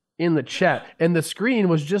concert in the chat, and the screen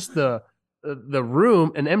was just the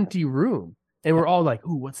room, an empty room. And we're all like,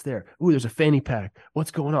 "Ooh, what's there? Ooh, there's a fanny pack.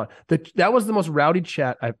 What's going on?" That was the most rowdy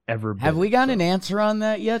chat I've ever been. Have we gotten an answer on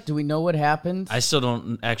that yet? Do we know what happened? I still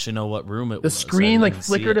don't actually know what room it The was. screen I like didn't see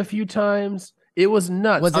flickered it. a few times. It was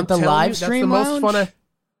nuts. Was it I'm the telling live you, stream that's the most lounge? fun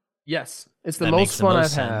Yes, it's the That most makes the fun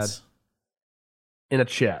most I've had sense. in a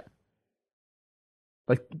chat.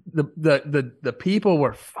 Like the people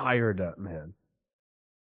were fired up, man.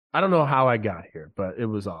 I don't know how I got here, but it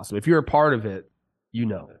was awesome. If you're a part of it, you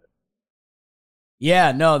know.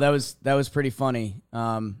 Yeah, no, that was pretty funny.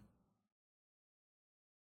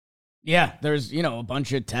 Yeah, there's a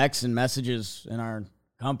bunch of texts and messages in our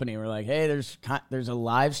company. We're like, hey, there's a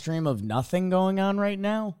live stream of nothing going on right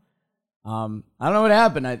now. I don't know what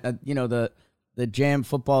happened. The Jam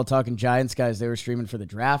Football Talking Giants guys, they were streaming for the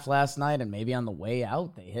draft last night, and maybe on the way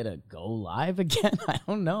out they hit a go live again. I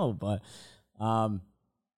don't know, but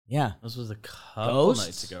yeah. This was a couple Ghosts?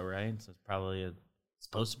 nights ago, right? So it's probably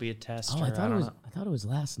supposed to be a test. Oh, I thought it was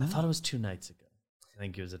last I night. thought it was 2 nights ago. I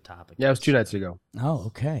think it was a topic. Yeah, it was 2 nights ago. Oh,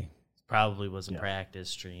 okay. Probably was a practice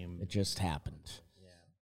stream. It just happened. Yeah.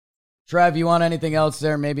 Trev, you want anything else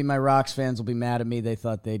there? Maybe my Rocks fans will be mad at me. They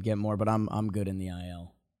thought they'd get more, but I'm good in the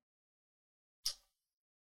IL.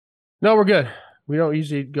 No, we're good. We don't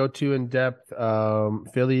usually go too in depth.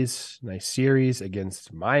 Phillies, nice series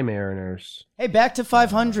against my Mariners. Hey, back to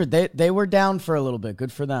 500. They were down for a little bit.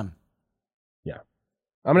 Good for them. Yeah.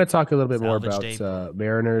 I'm going to talk a little bit more Salvage about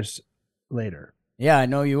Mariners later. Yeah, I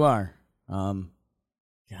know you are. God,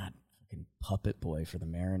 fucking puppet boy for the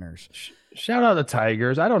Mariners. Shout out the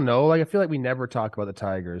Tigers. I don't know. I feel like we never talk about the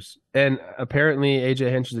Tigers. And apparently AJ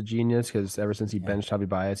Hinch is a genius because ever since he benched Javi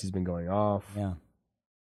Baez, he's been going off. Yeah.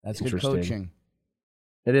 That's good Interesting. coaching.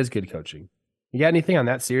 It is good coaching. You got anything on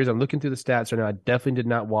that series? I'm looking through the stats right now. I definitely did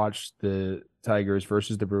not watch the Tigers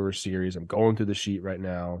versus the Brewers series. I'm going through the sheet right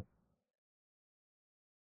now.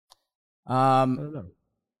 I don't know.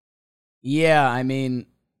 Yeah, I mean,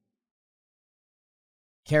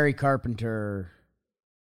 Kerry Carpenter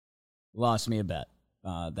lost me a bet.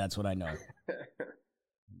 That's what I know.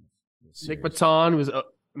 Nick Maton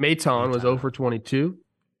was 0 for 22.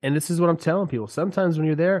 And this is what I'm telling people. Sometimes when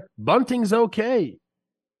you're there, bunting's okay.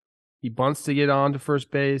 He bunts to get on to first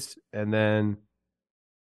base and then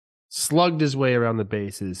slugged his way around the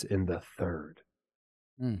bases in the third.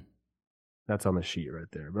 That's on the sheet right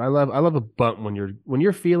there. But I love a bunt when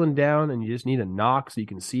you're feeling down and you just need a knock so you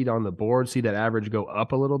can see it on the board, see that average go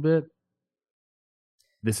up a little bit.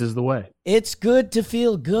 This is the way. It's good to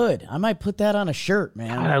feel good. I might put that on a shirt,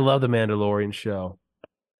 man. God, I love the Mandalorian show.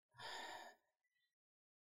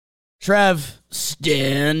 Trev,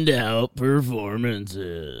 standout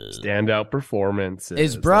performances. Standout performances.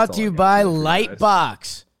 Is brought That's to all you I got by for you guys.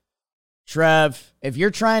 Lightbox. Trev, if you're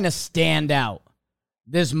trying to stand out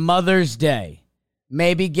this Mother's Day,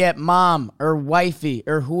 maybe get mom or wifey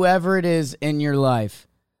or whoever it is in your life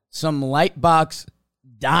some Lightbox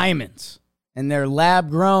diamonds. And they're lab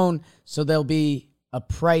grown, so they'll be a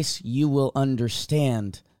price you will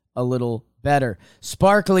understand a little better.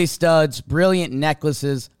 Sparkly studs, brilliant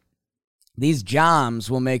necklaces. These joms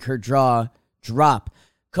will make her jaw drop.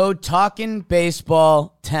 Code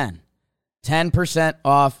TalkinBaseball10. 10%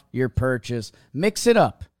 off your purchase. Mix it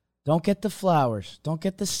up. Don't get the flowers. Don't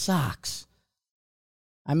get the socks.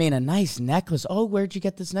 I mean, a nice necklace. Oh, where'd you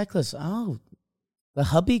get this necklace? Oh, the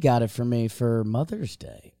hubby got it for me for Mother's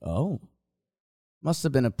Day. Oh, must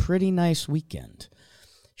have been a pretty nice weekend.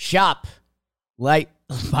 Shop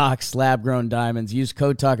Lightbox lab-grown diamonds. Use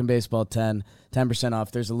code TalkinBaseball10. 10%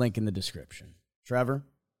 off. There's a link in the description. Trevor?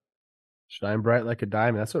 Shine bright like a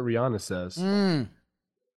diamond. That's what Rihanna says.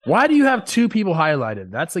 Why do you have 2 people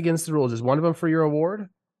highlighted? That's against the rules. Is one of them for your award?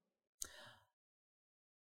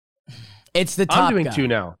 It's the top I'm doing guy. 2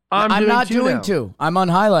 now. I'm not doing now. 2. I'm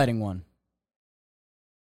unhighlighting one.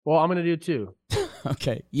 Well, I'm going to do 2.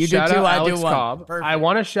 Okay. You Shout do 2, out I Alex do 1. Cobb. Perfect. I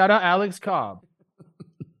want to shout out Alex Cobb.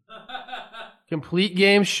 Complete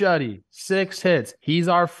game shutty. 6 hits. He's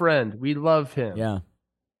our friend. We love him. Yeah.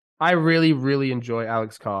 I really, really enjoy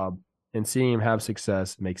Alex Cobb, and seeing him have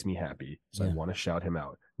success makes me happy. So I want to shout him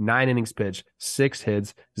out. 9 innings pitched, 6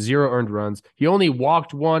 hits, 0 earned runs. He only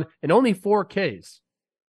walked 1 and only 4 Ks,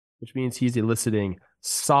 which means he's eliciting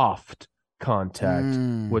soft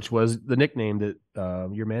contact, which was the nickname that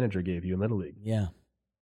your manager gave you in Little League. Yeah.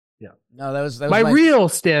 Yeah. No, that was my real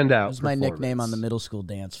standout. That was my nickname on the middle school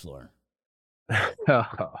dance floor.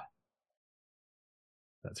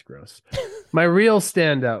 That's gross. My real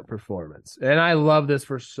standout performance, and I love this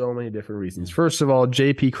for so many different reasons. First of all,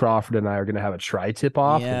 JP Crawford and I are going to have a tri-tip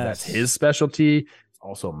off. Yes. That's his specialty. It's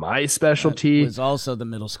also my specialty. It was also the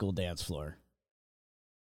middle school dance floor.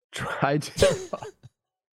 Tri-tip off.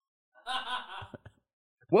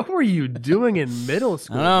 What were you doing in middle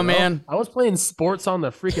school? I don't know, bro? man. I was playing sports on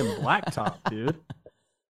the freaking blacktop, dude.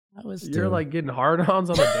 You're like getting hard-ons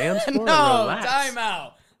on the dance floor? No, Relax. time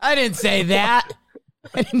out. I didn't say that.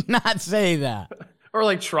 I did not say that. Or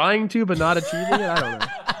like trying to, but not achieving it? I don't know.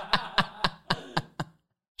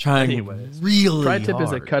 Trying really Tri-tip hard.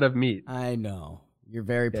 is a cut of meat. I know. You're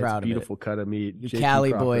very Yeah, proud it's of beautiful cut of meat. it. You JP Cali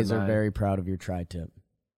Crawford boys and are I- very proud of your tri-tip.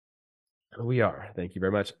 We are. Thank you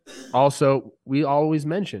very much. Also, we always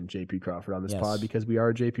mention JP Crawford on this Yes. pod because we are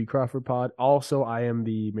a JP Crawford pod. Also, I am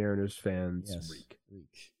the Mariners fans. Yes. Freak.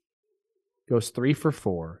 Goes 3 for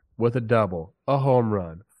 4 with a double, a home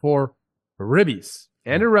run, 4 ribbies,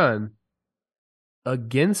 and a run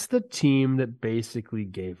against the team that basically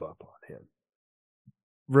gave up on him.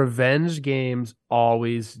 Revenge games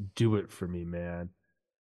always do it for me, man.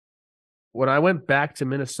 When I went back to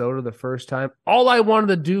Minnesota the first time, all I wanted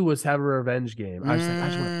to do was have a revenge game. I was like, I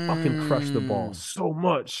just want to fucking crush the ball so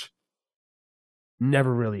much.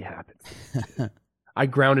 Never really happened. I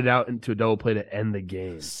grounded out into a double play to end the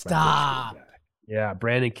game. Stop. Yeah,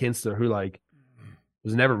 Brandon Kinsler, who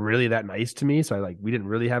was never really that nice to me, so we didn't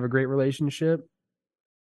really have a great relationship.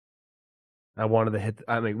 I wanted to hit.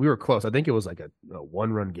 We were close. I think it was like a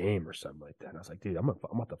 1-run game or something like that. And I was like, dude, I'm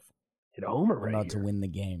about to hit a homer right about here. to win the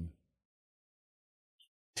game.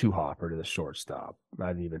 2-hopper to the shortstop.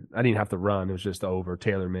 I didn't have to run. It was just over,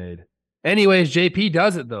 tailor-made. Anyways, JP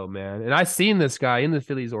does it though, man. And I've seen this guy in the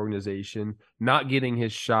Phillies organization not getting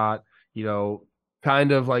his shot,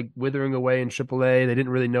 kind of like withering away in AAA. They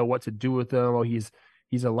didn't really know what to do with him. Oh, he's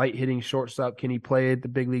a light hitting shortstop. Can he play at the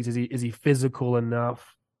big leagues? Is he physical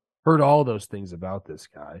enough? Heard all those things about this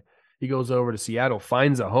guy. He goes over to Seattle,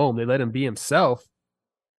 finds a home. They let him be himself.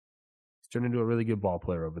 He's turned into a really good ball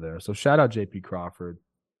player over there. So shout out JP Crawford.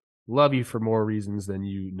 Love you for more reasons than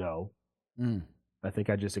you know. I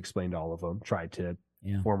think I just explained all of them. Tri-tip,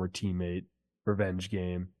 former teammate, revenge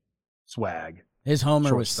game, swag. His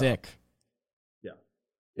homer was Shortstop. sick. Yeah.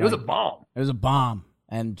 It was a bomb. It was a bomb.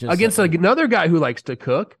 And just Against another guy who likes to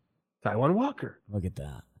cook, Taijuan Walker. look at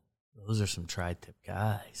that. Those are some tri-tip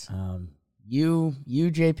guys. You,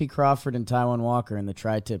 JP Crawford and Taijuan Walker in the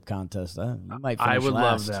tri-tip contest. You might finish I would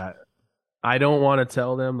last. love that. I don't want to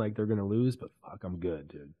tell them they're going to lose, but fuck, I'm good,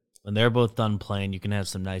 dude. When they're both done playing, you can have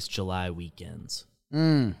some nice July weekends.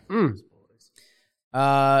 Trev,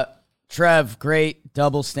 great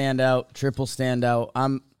double standout, triple standout.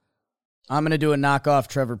 I'm gonna do a knockoff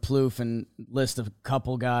Trevor Plouffe and list a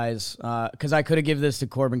couple guys because I could have given this to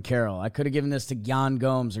Corbin Carroll. I could have given this to Jan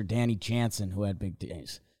Gomes or Danny Jansen, who had big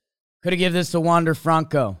days. Could have given this to Wander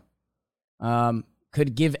Franco.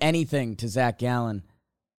 Could give anything to Zach Gallen.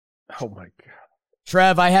 Oh my God.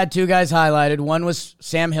 Trev, I had 2 guys highlighted. One was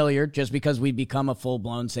Sam Hilliard, just because we've become a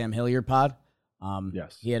full-blown Sam Hilliard pod.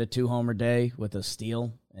 Yes. He had a 2-homer day with a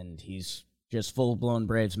steal, and he's just full-blown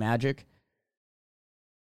Braves magic.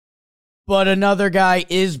 But another guy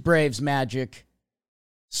is Braves magic.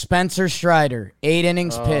 Spencer Strider, 8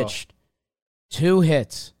 innings pitched, 2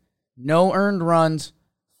 hits, no earned runs,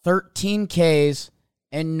 13 Ks,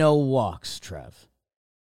 and no walks, Trev.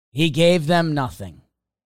 He gave them nothing.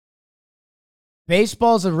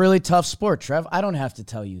 Baseball's a really tough sport, Trev. I don't have to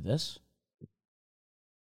tell you this.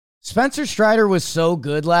 Spencer Strider was so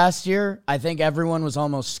good last year, I think everyone was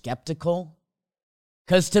almost skeptical.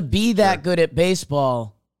 Because to be that good at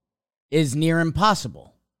baseball is near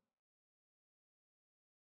impossible.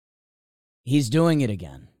 He's doing it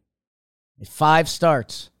again. 5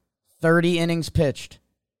 starts, 30 innings pitched,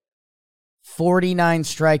 49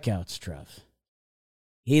 strikeouts, Trev.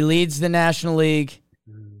 He leads the National League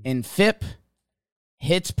in FIP,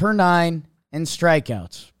 hits per 9, and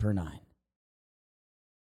strikeouts per 9.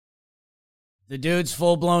 The dude's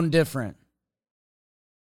full-blown different.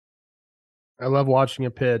 I love watching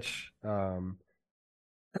a pitch.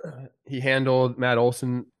 He handled Matt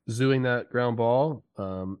Olson zooing that ground ball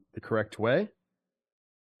the correct way.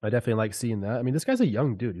 I definitely like seeing that. I mean, this guy's a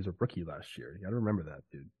young dude. He's a rookie last year. You got to remember that,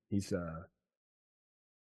 dude. He's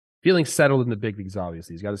feeling settled in the big leagues,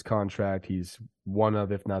 obviously. He's got his contract. He's one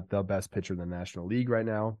of, if not the best pitcher in the National League right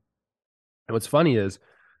now. And what's funny is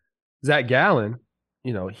Zach Gallen,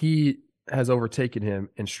 he has overtaken him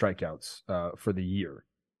in strikeouts for the year.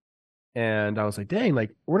 And I was like, dang,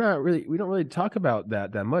 like we don't really talk about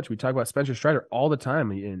that much. We talk about Spencer Strider all the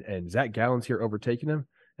time, and Zach Gallen's here overtaking him.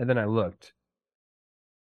 And then I looked.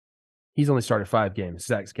 He's only started 5 games.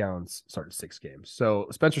 Zach Gallen's started 6 games. So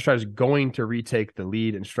Spencer Strider's going to retake the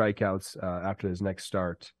lead in strikeouts after his next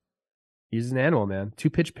start. He's an animal, man.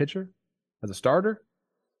 2-pitch pitcher as a starter,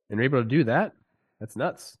 and you're able to do that. That's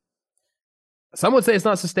nuts. Some would say it's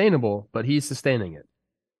not sustainable, but he's sustaining it.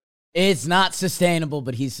 It's not sustainable,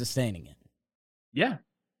 but he's sustaining it. Yeah.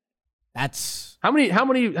 That's how many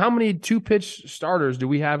 2-pitch starters do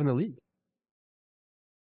we have in the league?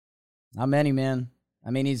 Not many, man. I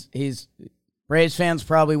mean, he's Braves fans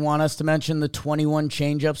probably want us to mention the 21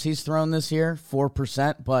 changeups he's thrown this year,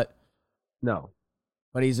 4%, but no.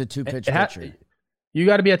 But he's a 2-pitch pitcher. You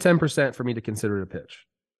got to be at 10% for me to consider it a pitch.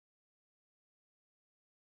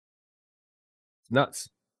 It's nuts.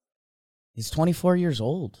 He's 24 years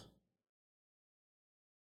old.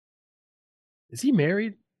 Is he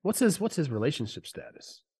married? What's his relationship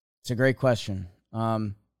status? It's a great question.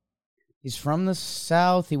 He's from the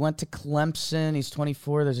South. He went to Clemson. He's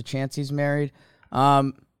 24. There's a chance he's married.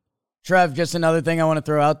 Trev, just another thing I want to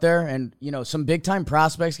throw out there. And, some big-time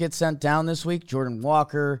prospects get sent down this week. Jordan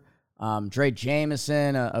Walker, Dre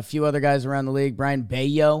Jameson, a few other guys around the league. Brian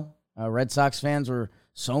Bayo. Red Sox fans were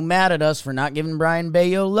so mad at us for not giving Brian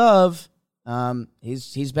Bayo love.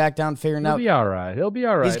 He's back down figuring out. He'll be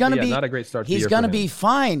all right. He's gonna be not a great start. He's gonna be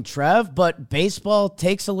fine, Trev. But baseball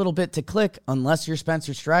takes a little bit to click unless you're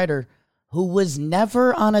Spencer Strider, who was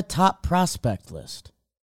never on a top prospect list.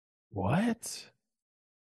 What?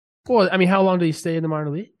 Well, I mean, how long did he stay in the minor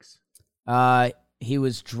leagues? He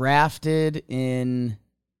was drafted in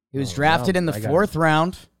the 4th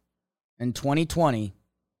round in 2020.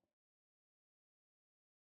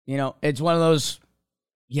 It's one of those.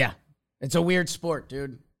 Yeah, it's a weird sport,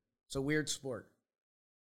 dude. It's a weird sport.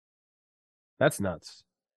 That's nuts.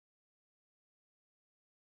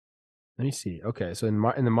 Let me see. Okay, so in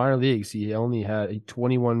the minor leagues, he only had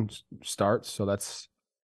 21 starts, so that's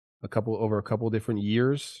over a couple different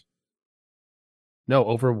years. No,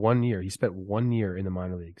 over 1 year. He spent 1 year in the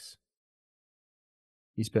minor leagues.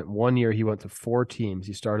 He spent 1 year. He went to 4 teams.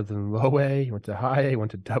 He started in low A, he went to high A,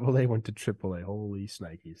 went to double A, went to triple A. Holy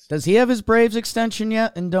snikes. Does he have his Braves extension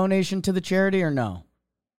yet in donation to the charity or no?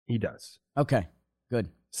 He does. Okay, good.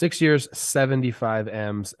 6 years, 75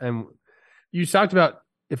 M's. And you talked about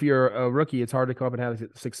if you're a rookie, it's hard to come up and have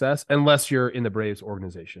success unless you're in the Braves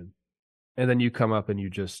organization. And then you come up and you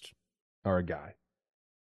just are a guy.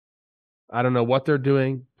 I don't know what they're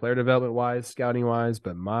doing, player development-wise, scouting-wise,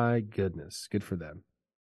 but my goodness, good for them.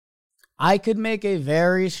 I could make a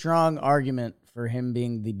very strong argument for him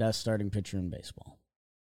being the best starting pitcher in baseball.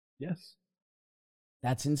 Yes.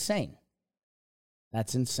 That's insane.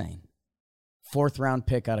 4th round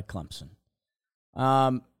pick out of Clemson.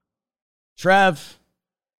 Trev.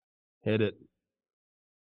 Hit it.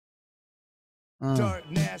 Dirt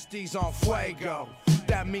nasties on fuego.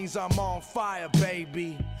 That means I'm on fire,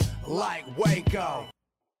 baby. Like Waco.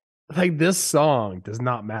 Like, this song does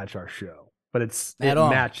not match our show, but it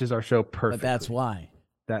matches our show perfectly. But that's why.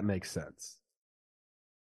 That makes sense.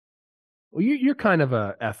 Well, you're kind of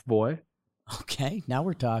a F boy. Okay, now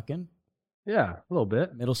we're talking. Yeah, a little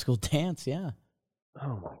bit. Middle school dance, yeah.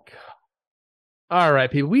 Oh, my God. All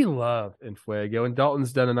right, people. We love Enfuego, and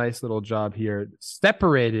Dalton's done a nice little job here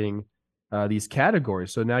separating these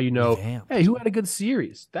categories. So now you know, hey, who had a good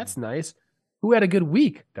series? That's nice. Who had a good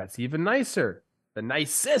week? That's even nicer. The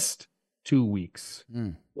nicest 2 weeks.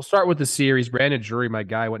 We'll start with the series. Brandon Drury, my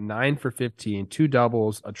guy, went 9 for 15, 2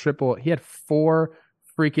 doubles, a triple. He had 4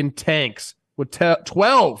 freaking tanks with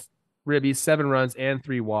 12 ribbies, 7 runs, and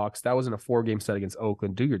 3 walks. That was in a 4-game set against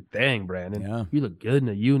Oakland. Do your thing, Brandon. Yeah. You look good in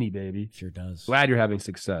a uni, baby. Sure does. Glad you're having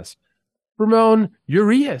success. Ramon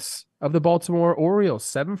Urias of the Baltimore Orioles,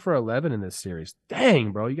 7 for 11 in this series.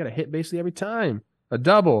 Dang, bro. You got to hit basically every time. A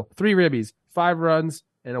double, 3 ribbies, 5 runs,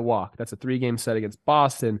 and a walk. That's a 3-game set against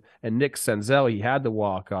Boston. And Nick Senzel, he had the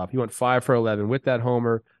walk-off. He went 5 for 11 with that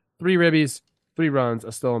homer, 3 ribbies, 3 runs,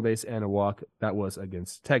 a stolen base, and a walk. That was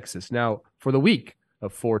against Texas. Now, for the week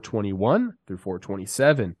of 421 through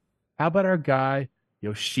 427, how about our guy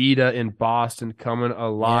Yoshida in Boston coming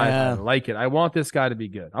alive? Yeah. I like it. I want this guy to be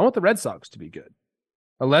good. I want the Red Sox to be good.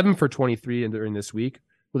 11 for 23 during this week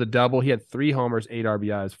with a double. He had 3 homers, 8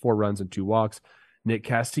 RBIs, 4 runs, and 2 walks. Nick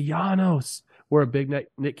Castellanos. We're a big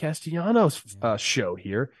Nick Castellanos show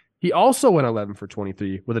here. He also went 11 for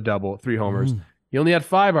 23 with a double, 3 homers. He only had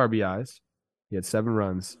 5 RBIs. He had 7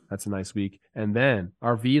 runs. That's a nice week. And then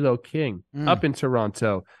our Velo King up in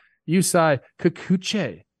Toronto, Yusei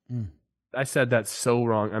Kikuchi. I said that so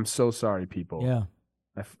wrong. I'm so sorry, people.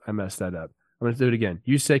 Yeah. I messed that up. I'm going to do it again.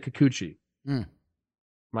 Yusei Kikuchi.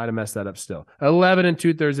 Might have messed that up still. 11 and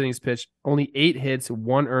 2/3 innings pitched. Only 8 hits,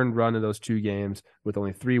 1 earned run in those 2 games with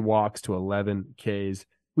only 3 walks to 11 Ks.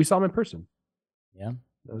 We saw him in person. Yeah.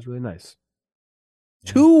 That was really nice.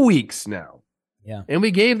 2 weeks now. Yeah. And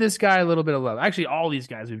we gave this guy a little bit of love. Actually, all these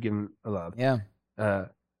guys we've given a love. Yeah.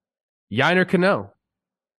 Yiner Cano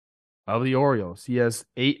of the Orioles. He has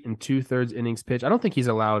 8 and 2/3 innings pitched. I don't think he's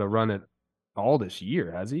allowed to run it all this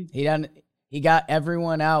year, has he? He got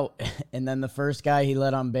everyone out, and then the first guy he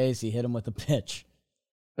let on base, he hit him with a pitch.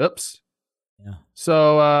 Oops. Yeah.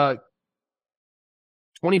 So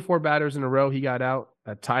 24 batters in a row he got out.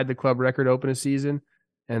 That tied the club record opening season.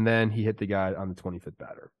 And then he hit the guy on the 25th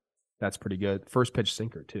batter. That's pretty good. First pitch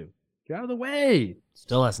sinker, too. Get out of the way.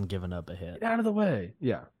 Still hasn't given up a hit. Get out of the way.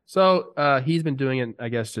 Yeah. So he's been doing it, I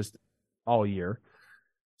guess, just all year.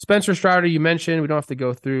 Spencer Strider, you mentioned. We don't have to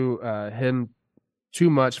go through him too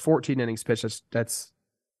much. 14 innings pitched. That's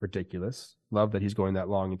ridiculous. Love that he's going that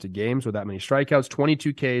long into games with that many strikeouts.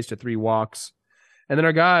 22 Ks to 3 walks. And then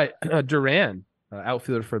our guy, Duran,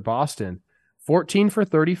 outfielder for Boston, 14 for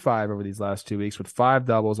 35 over these last 2 weeks with 5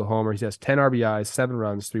 doubles, a homer. He has 10 RBIs, 7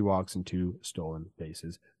 runs, 3 walks, and 2 stolen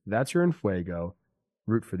bases. That's your Enfuego.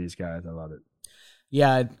 Root for these guys. I love it.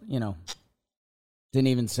 Yeah, didn't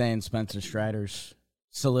even say in Spencer Strider's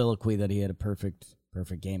soliloquy that he had a perfect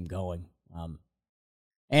game going.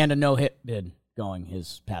 And a no-hit bid going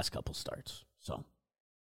his past couple starts. So,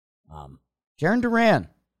 Jarren Duran,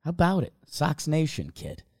 how about it? Sox Nation,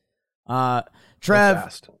 kid.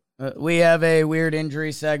 Trev, we have a weird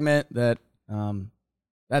injury segment that,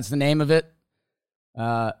 that's the name of it.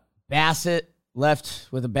 Bassett left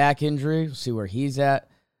with a back injury. We'll see where he's at.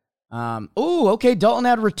 Okay, Dalton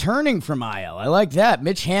had returning from IL. I like that.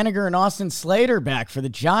 Mitch Haniger and Austin Slater back for the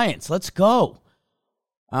Giants. Let's go.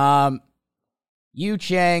 Yu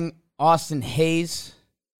Chang, Austin Hayes,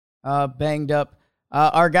 banged up.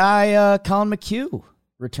 Our guy, Colin McHugh,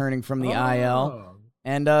 returning from the IL.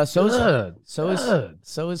 And so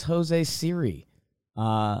is Jose Siri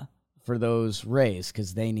for those Rays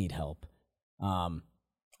because they need help.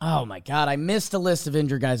 Oh, my God. I missed a list of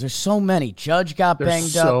injured guys. There's so many. Judge got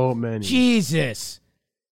banged up. So many. Jesus.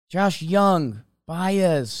 Josh Young,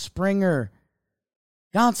 Baez, Springer.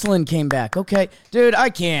 Gonsolin came back. Okay. Dude, I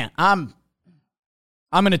can't. I'm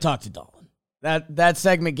going to talk to Dalton. That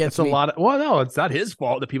segment gets me. A lot of, well, no, it's not his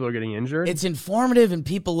fault that people are getting injured. It's informative and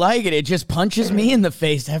people like it. It just punches me in the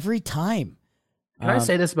face every time. Can I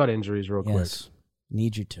say this about injuries real quick?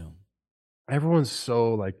 Need you to. Everyone's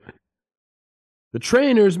so like, the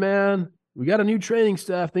trainers, man, we got a new training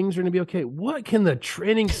staff. Things are going to be okay. What can the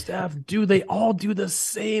training staff do? They all do the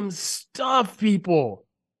same stuff, people.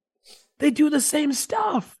 They do the same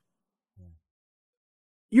stuff.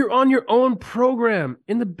 You're on your own program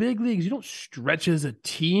in the big leagues. You don't stretch as a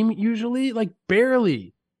team usually, like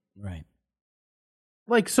barely. Right.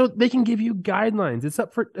 Like, so they can give you guidelines. It's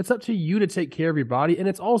up to you to take care of your body. And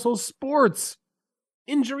it's also sports.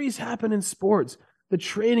 Injuries happen in sports. The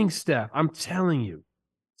training staff, I'm telling you,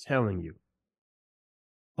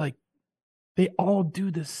 like, they all do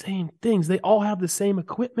the same things. They all have the same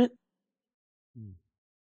equipment.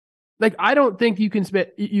 Like, I don't think you can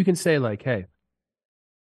say like, hey,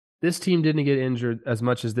 this team didn't get injured as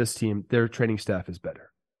much as this team. Their training staff is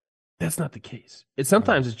better. That's not the case.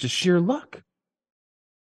 Sometimes it's just sheer luck.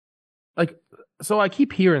 Like, so I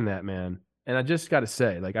keep hearing that, man. And I just got to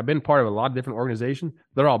say, like, I've been part of a lot of different organizations.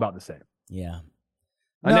 They're all about the same. Yeah.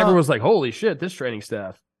 I never was like, holy shit, this training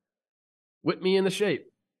staff whipped me in the shape.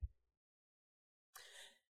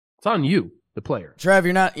 It's on you, the player. Trev,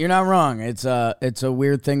 you're not wrong. It's a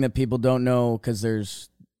weird thing that people don't know because there's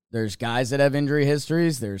guys that have injury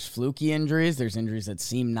histories, there's fluky injuries, there's injuries that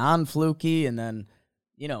seem non-fluky, and then,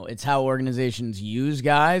 it's how organizations use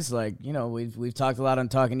guys. Like, we've talked a lot on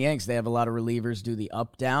Talking Yanks. They have a lot of relievers do the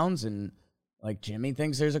up downs, and Like Jimmy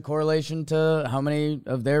thinks there's a correlation to how many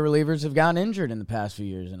of their relievers have gotten injured in the past few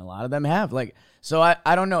years, and a lot of them have. So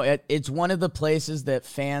I don't know. It's one of the places that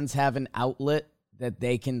fans have an outlet that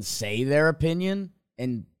they can say their opinion,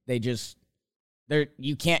 and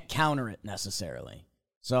you can't counter it necessarily.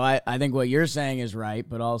 So I think what you're saying is right,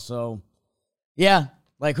 but also, yeah,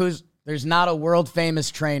 like there's not a world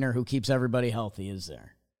famous trainer who keeps everybody healthy, is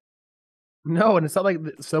there? No, and it's not like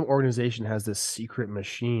some organization has this secret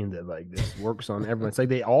machine that like this works on everyone. It's like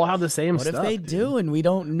they all have the same stuff. What if they dude. do and we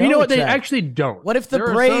don't know? You know what? They actually don't. What if the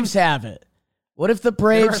Braves have it? What if the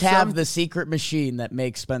Braves have the secret machine that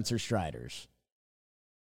makes Spencer Striders?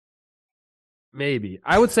 Maybe.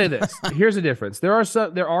 I would say this. Here's the difference. There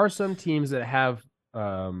are some teams that have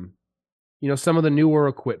some of the newer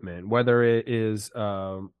equipment, whether it is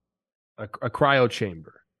a cryo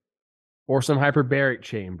chamber or some hyperbaric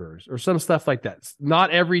chambers or some stuff like that.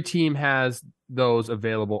 Not every team has those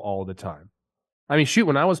available all the time. I mean, shoot,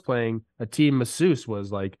 when I was playing, a team masseuse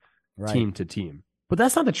was like team to team. But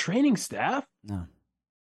that's not the training staff. No.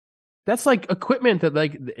 That's like equipment that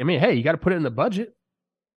hey, you got to put it in the budget.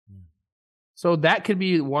 So that could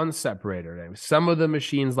be one separator. Some of the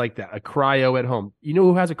machines like that, a cryo at home. You know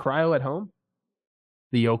who has a cryo at home?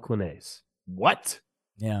 The Oakland A's. What?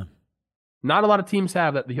 Yeah. Not a lot of teams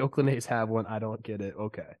have that. The Oakland A's have one. I don't get it.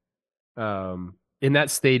 Okay. In that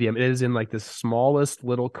stadium, it is in like the smallest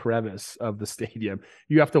little crevice of the stadium.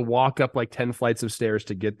 You have to walk up like 10 flights of stairs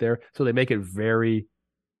to get there. So they make it very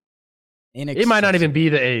inaccessible. It might not even be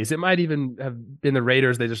the A's. It might even have been the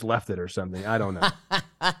Raiders. They just left it or something. I don't know.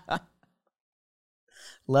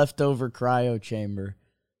 Leftover cryo chamber.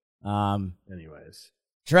 Anyways.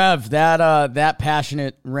 Trev, that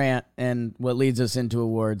passionate rant and what leads us into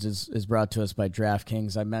awards is brought to us by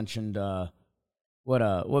DraftKings. I mentioned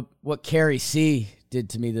what Carrie C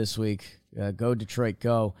did to me this week. Go Detroit,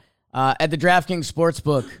 go! At the DraftKings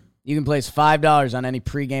Sportsbook, you can place $5 on any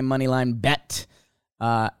pregame moneyline bet,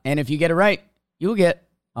 and if you get it right, you'll get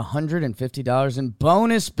 $150 in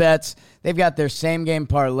bonus bets. They've got their same game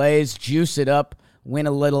parlays. Juice it up. Win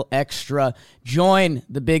a little extra. Join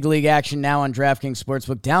the big league action now on DraftKings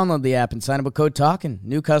Sportsbook. Download the app and sign up with code TALKIN.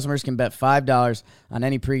 New customers can bet $5 on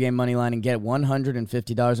any pregame money line and get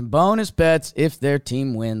 $150 in bonus bets if their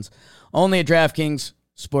team wins. Only at DraftKings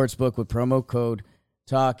Sportsbook with promo code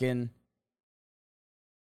TALKIN.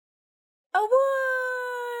 Awards!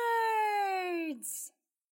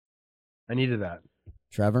 I needed that.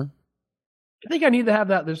 Trevor? I think I need to have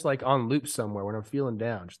that just like on loop somewhere when I'm feeling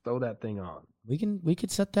down. Just throw that thing on. We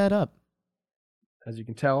could set that up. As you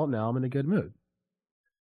can tell, now I'm in a good mood.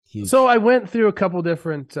 Huge. So I went through a couple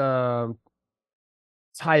different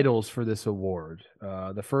titles for this award.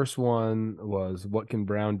 The first one was "What Can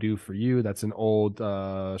Brown Do for You?" That's an old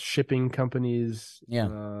shipping company's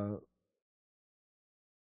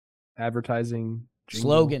advertising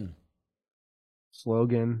jingle.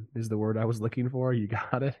 Slogan is the word I was looking for. You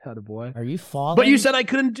got it, attaboy. Are you falling? But you said I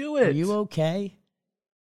couldn't do it. Are you okay?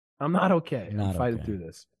 I'm not okay. I'm fighting through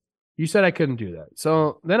this. You said I couldn't do that.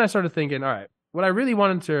 So then I started thinking, all right, what I really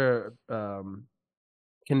wanted to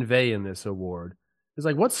convey in this award is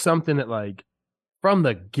like, what's something that like from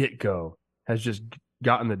the get-go has just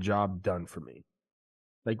gotten the job done for me?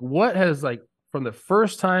 Like what has like from the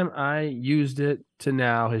first time I used it to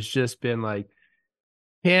now has just been like,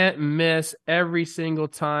 can't miss every single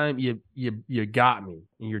time you got me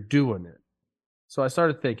and you're doing it. So I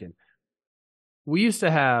started thinking, we used to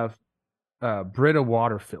have Brita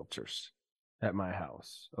water filters at my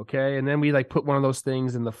house. Okay. And then we like put one of those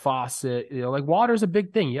things in the faucet, like water's a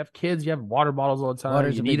big thing. You have kids, you have water bottles all the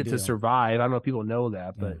time. You need it to survive. I don't know if people know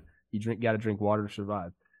that, but you got to drink water to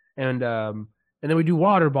survive. And then we do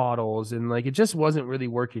water bottles and like, it just wasn't really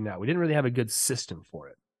working out. We didn't really have a good system for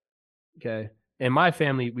it. Okay. In my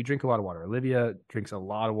family, we drink a lot of water. Olivia drinks a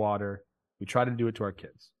lot of water. We try to do it to our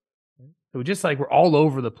kids. So we just like, we're all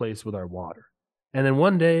over the place with our water. And then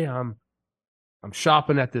one day I'm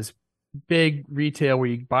shopping at this big retail where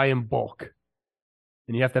you buy in bulk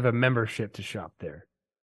and you have to have a membership to shop there.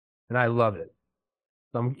 And I love it.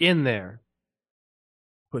 So I'm in there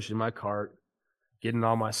pushing my cart, getting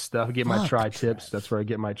all my stuff, getting my tri-tips. That's where I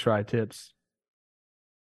get my tri-tips.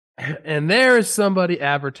 And there is somebody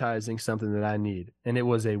advertising something that I need. And it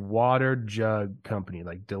was a water jug company,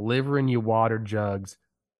 like delivering you water jugs.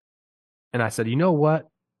 And I said, you know what?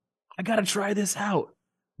 I got to try this out.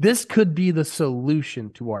 This could be the solution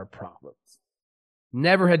to our problems.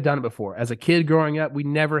 Never had done it before. As a kid growing up, we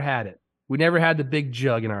never had it. We never had the big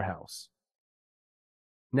jug in our house.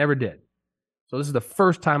 Never did. So this is the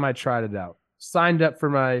first time I tried it out. Signed up for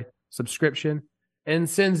my subscription. And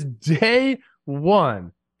since day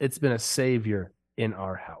one, it's been a savior in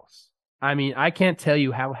our house. I mean, I can't tell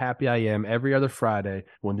you how happy I am every other Friday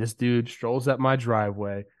when this dude strolls up my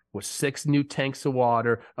driveway with 6 new tanks of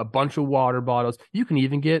water, a bunch of water bottles. You can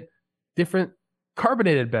even get different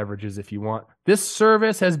carbonated beverages if you want. This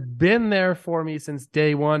service has been there for me since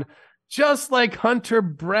day one, just like Hunter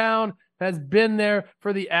Brown has been there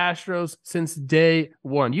for the Astros since day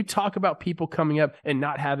one. You talk about people coming up and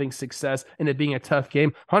not having success and it being a tough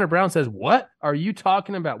game. Hunter Brown says, what are you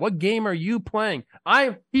talking about? What game are you playing?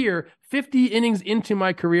 I'm here 50 innings into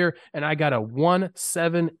my career and I got a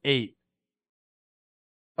 1.78.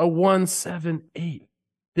 A 1.78.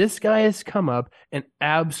 This guy has come up and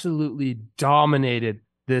absolutely dominated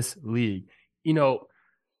this league. You know,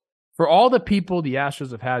 for all the people the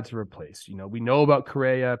Astros have had to replace, you know, we know about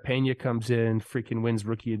Correa. Pena comes in, freaking wins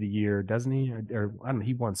Rookie of the Year, doesn't he? Or I don't know,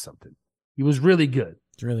 he won something. He was really good.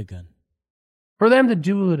 It's really good. For them to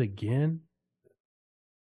do it again,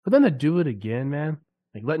 man,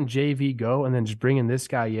 like letting JV go and then just bringing this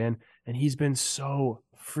guy in, and he's been so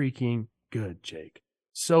freaking good, Jake.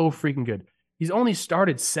 So freaking good. He's only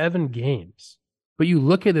started 7 games, but you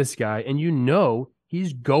look at this guy and you know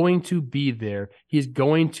he's going to be there. He's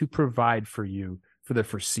going to provide for you for the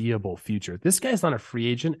foreseeable future. This guy's not a free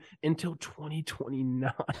agent until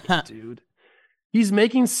 2029, dude. He's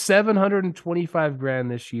making $725,000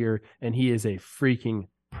 this year, and he is a freaking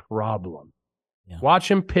problem. Yeah.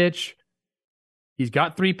 Watch him pitch. He's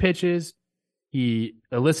got 3 pitches. He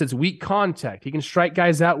elicits weak contact. He can strike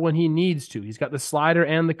guys out when he needs to. He's got the slider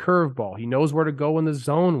and the curveball. He knows where to go in the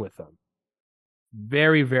zone with them.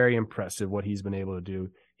 Very, very impressive what he's been able to do.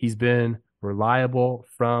 He's been reliable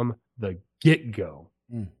from the get-go.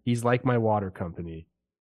 He's like my water company,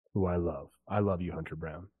 who I love. I love you, Hunter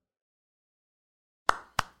Brown.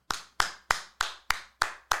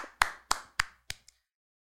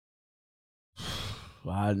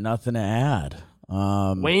 Nothing to add.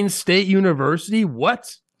 Wayne State University?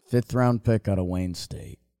 What? 5th round pick out of Wayne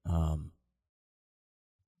State.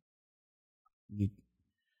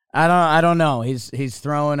 I don't know. He's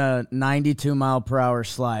throwing a 92 mile per hour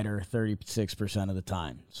slider 36% of the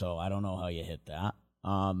time. So I don't know how you hit that.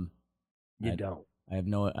 You don't. I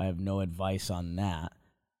have no advice on that.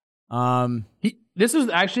 This was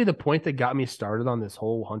actually the point that got me started on this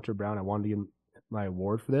whole Hunter Brown. I wanted to give him my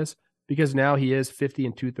award for this because now he is 50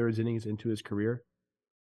 2/3 innings into his career.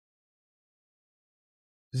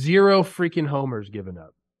 0 freaking homers given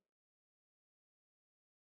up.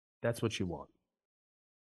 That's what you want.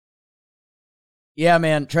 Yeah,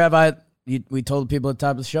 man. Trev, we told people at the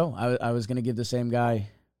top of the show I was going to give the same guy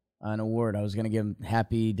an award. I was going to give him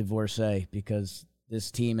Happy Divorcee because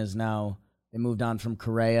this team is now, they moved on from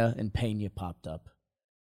Correa and Pena popped up.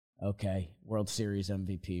 Okay. World Series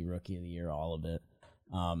MVP, Rookie of the Year, all of it.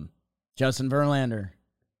 Justin Verlander,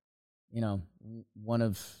 you know, one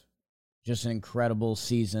of just an incredible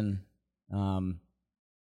season. And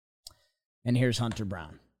here's Hunter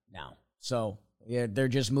Brown now. So, yeah, they're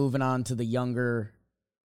just moving on to the younger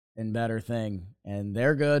and better thing. And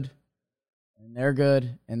they're good. And they're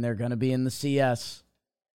good. And they're going to be in the CS.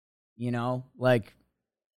 You know, like,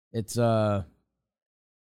 it's good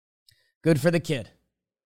for the kid.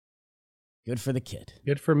 Good for the kid.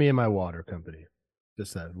 Good for me and my water company.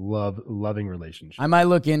 Just that loving relationship. I might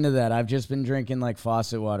look into that. I've just been drinking, like,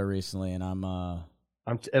 faucet water recently, and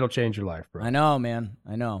it'll change your life, bro. I know, man.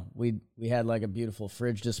 I know. We had like a beautiful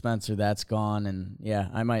fridge dispenser that's gone, and yeah,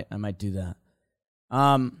 I might do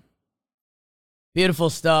that. Beautiful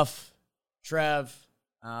stuff, Trev.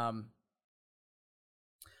 I'll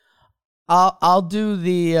do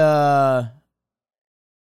the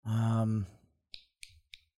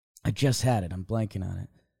I just had it. I'm blanking on it.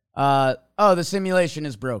 The simulation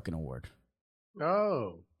is broken award.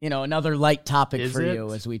 Oh. You know, another light topic Is for it?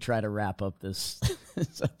 you as we try to wrap up this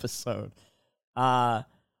episode.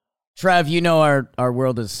 Trev, you know our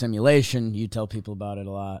world is simulation. You tell people about it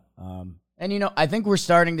a lot. And, you know, I think we're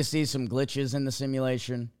starting to see some glitches in the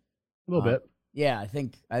simulation. A little bit. Yeah, I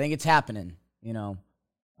think it's happening, you know.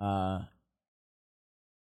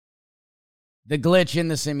 The glitch in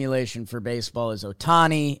the simulation for baseball is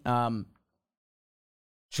Ohtani.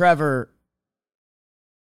 Trevor,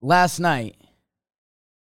 last night,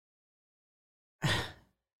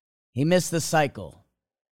 he missed the cycle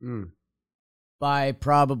by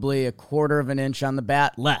probably a 1/4 of an inch on the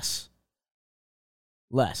bat. Less.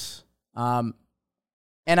 And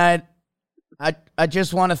I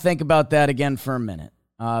just want to think about that again for a minute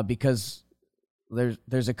because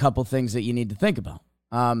there's a couple things that you need to think about.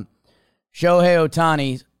 Shohei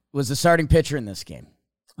Ohtani was the starting pitcher in this game.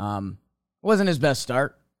 Wasn't his best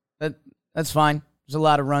start. That's fine. There's a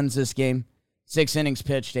lot of runs this game. 6 innings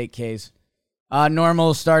pitched, 8 Ks.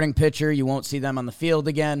 Normal starting pitcher, you won't see them on the field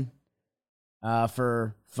again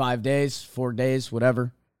for 5 days, 4 days,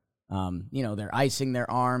 whatever. They're icing their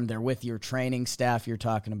arm. They're with your training staff you're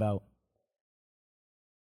talking about.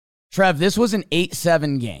 Trev, this was an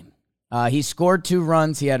 8-7 game. He scored 2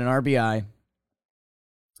 runs. He had an RBI.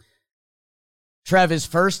 Trev, his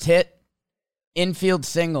first hit, infield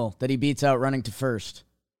single that he beats out running to first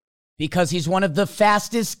because he's one of the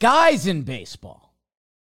fastest guys in baseball.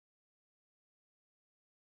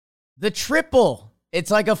 The triple, it's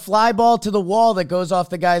like a fly ball to the wall that goes off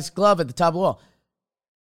the guy's glove at the top of the wall.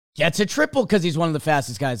 Gets a triple because he's one of the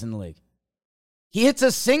fastest guys in the league. He hits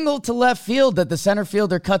a single to left field that the center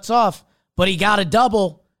fielder cuts off, but he got a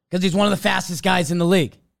double because he's one of the fastest guys in the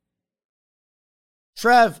league.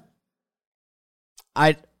 Trev,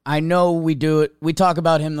 I know we do it. We talk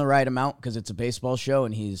about him the right amount because it's a baseball show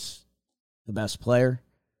and he's the best player.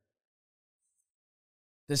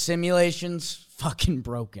 The simulation's fucking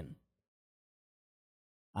broken.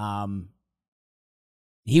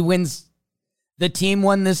 He wins. The team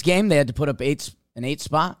won this game. They had to put up an 8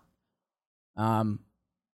 spot. I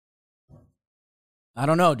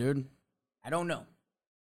don't know, dude. I don't know.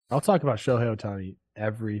 I'll talk about Shohei Ohtani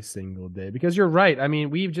every single day because you're right. I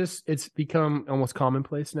mean, it's become almost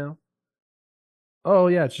commonplace now. Oh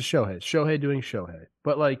yeah, it's just Shohei. It's Shohei doing Shohei.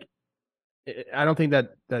 But like, I don't think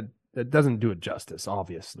that doesn't do it justice,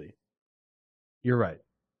 obviously. You're right.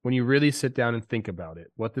 When you really sit down and think about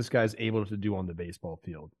it, what this guy's able to do on the baseball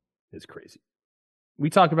field is crazy. We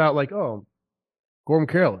talk about like, oh, Corbin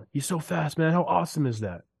Carroll, he's so fast, man. How awesome is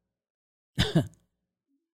that?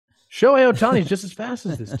 Shohei Ohtani's just as fast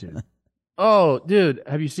as this dude. Oh, dude,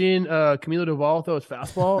 have you seen Camilo Doval throw his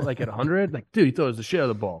fastball like at 100? Like, dude, he throws the shit out of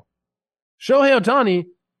the ball. Shohei Ohtani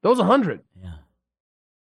throws 100. Yeah.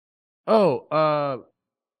 Oh,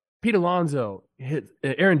 Pete Alonso,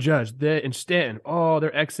 Aaron Judge, and Stanton. Oh,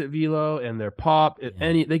 their exit velo and their pop.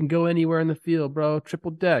 They can go anywhere in the field, bro.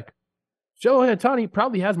 Triple deck. Shohei Ohtani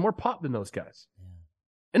probably has more pop than those guys. Yeah.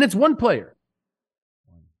 And it's one player.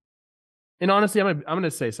 And honestly, I'm going to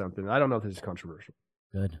say something. I don't know if this is controversial.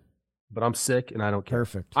 Good. But I'm sick and I don't care.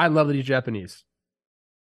 Perfect. I love that he's Japanese.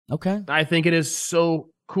 Okay. I think it is so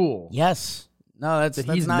cool. Yes. No, that's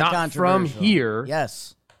he's not from controversial. here.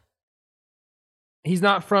 Yes. He's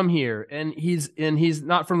not from here, and he's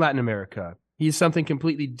not from Latin America. He's something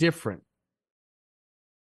completely different.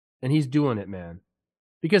 And he's doing it, man.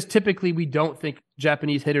 Because typically we don't think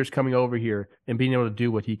Japanese hitters coming over here and being able to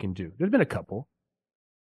do what he can do. There's been a couple.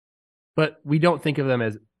 But we don't think of them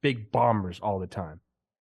as big bombers all the time.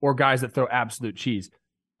 Or guys that throw absolute cheese.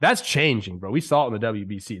 That's changing, bro. We saw it in the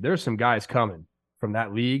WBC. There's some guys coming from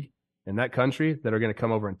that league and that country that are going to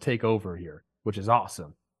come over and take over here, which is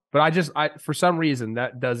awesome. But I for some reason,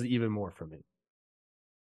 that does even more for me.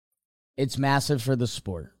 It's massive for the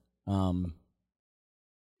sport.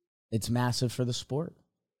 It's massive for the sport.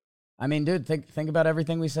 I mean, dude, think about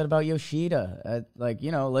everything we said about Yoshida.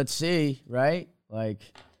 Let's see, right? Like,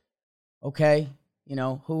 okay,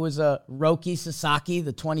 who was Roki Sasaki,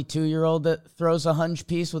 the 22-year-old that throws a hunch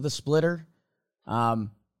piece with a splitter? Can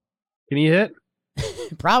he hit?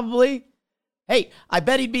 Probably. Hey, I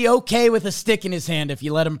bet he'd be okay with a stick in his hand if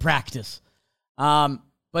you let him practice.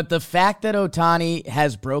 But the fact that Ohtani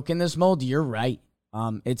has broken this mold, you're right.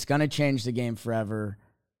 It's going to change the game forever.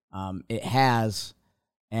 It has.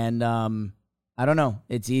 And I don't know.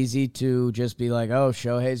 It's easy to just be like, oh,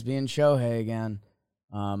 Shohei's being Shohei again.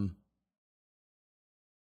 I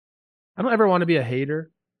don't ever want to be a hater.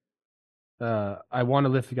 I want to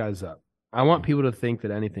lift the guys up. I want people to think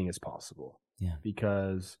that anything is possible. Yeah.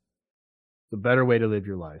 Because the better way to live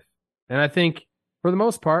your life. And I think for the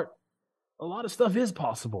most part, a lot of stuff is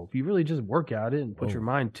possible. If you really just work at it and put your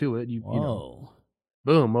mind to it, you know,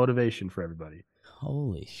 boom, motivation for everybody.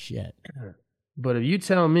 Holy shit. But if you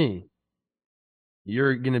tell me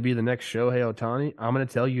you're going to be the next Shohei Ohtani, I'm going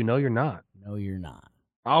to tell you, no, you're not. No, you're not.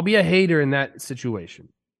 I'll be a hater in that situation,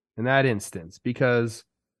 in that instance, because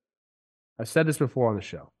I've said this before on the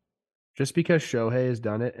show. Just because Shohei has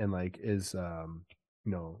done it and is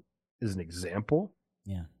an example.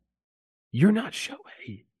 Yeah. You're not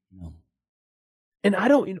Shohei. No. And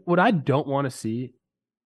what I don't want to see,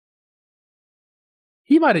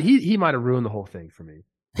 he might have ruined the whole thing for me.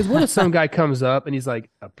 Because what if some guy comes up and he's like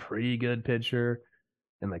a pretty good pitcher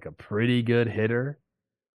and like a pretty good hitter?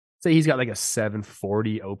 Say he's got like a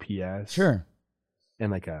 740 OPS. Sure.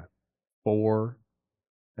 And like a 4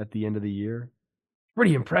 at the end of the year.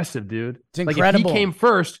 Pretty impressive, dude. It's incredible. Like if he came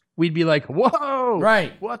first, we'd be like, whoa.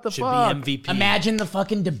 Right. What the Should fuck? be MVP. Imagine the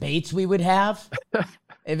fucking debates we would have.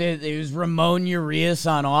 It was Ramon Urias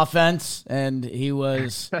on offense, and he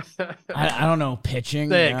was, I don't know, pitching.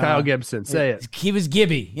 Say it, Kyle Gibson. Say it. He was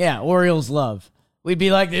Gibby. Yeah, Orioles love. We'd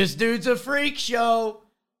be like, this dude's a freak show.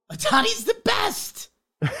 Ohtani's the best.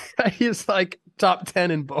 He's like top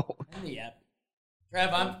 10 in both. Yeah.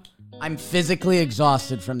 Trev, I'm physically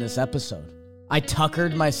exhausted from this episode. I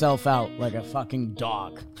tuckered myself out like a fucking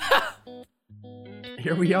dog.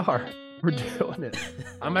 Here we are. We're doing it.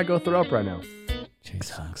 I might go throw up right now. Jake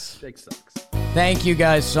sucks. Jake sucks. Thank you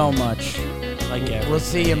guys so much. We'll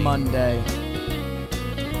see you Monday.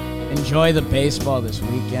 Enjoy the baseball this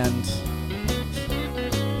weekend.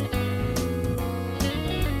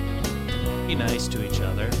 Be nice to each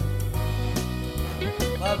other.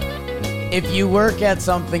 If you work at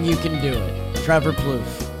something, you can do it. Trevor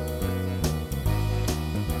Plouffe.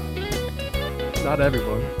 Not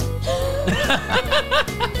everyone.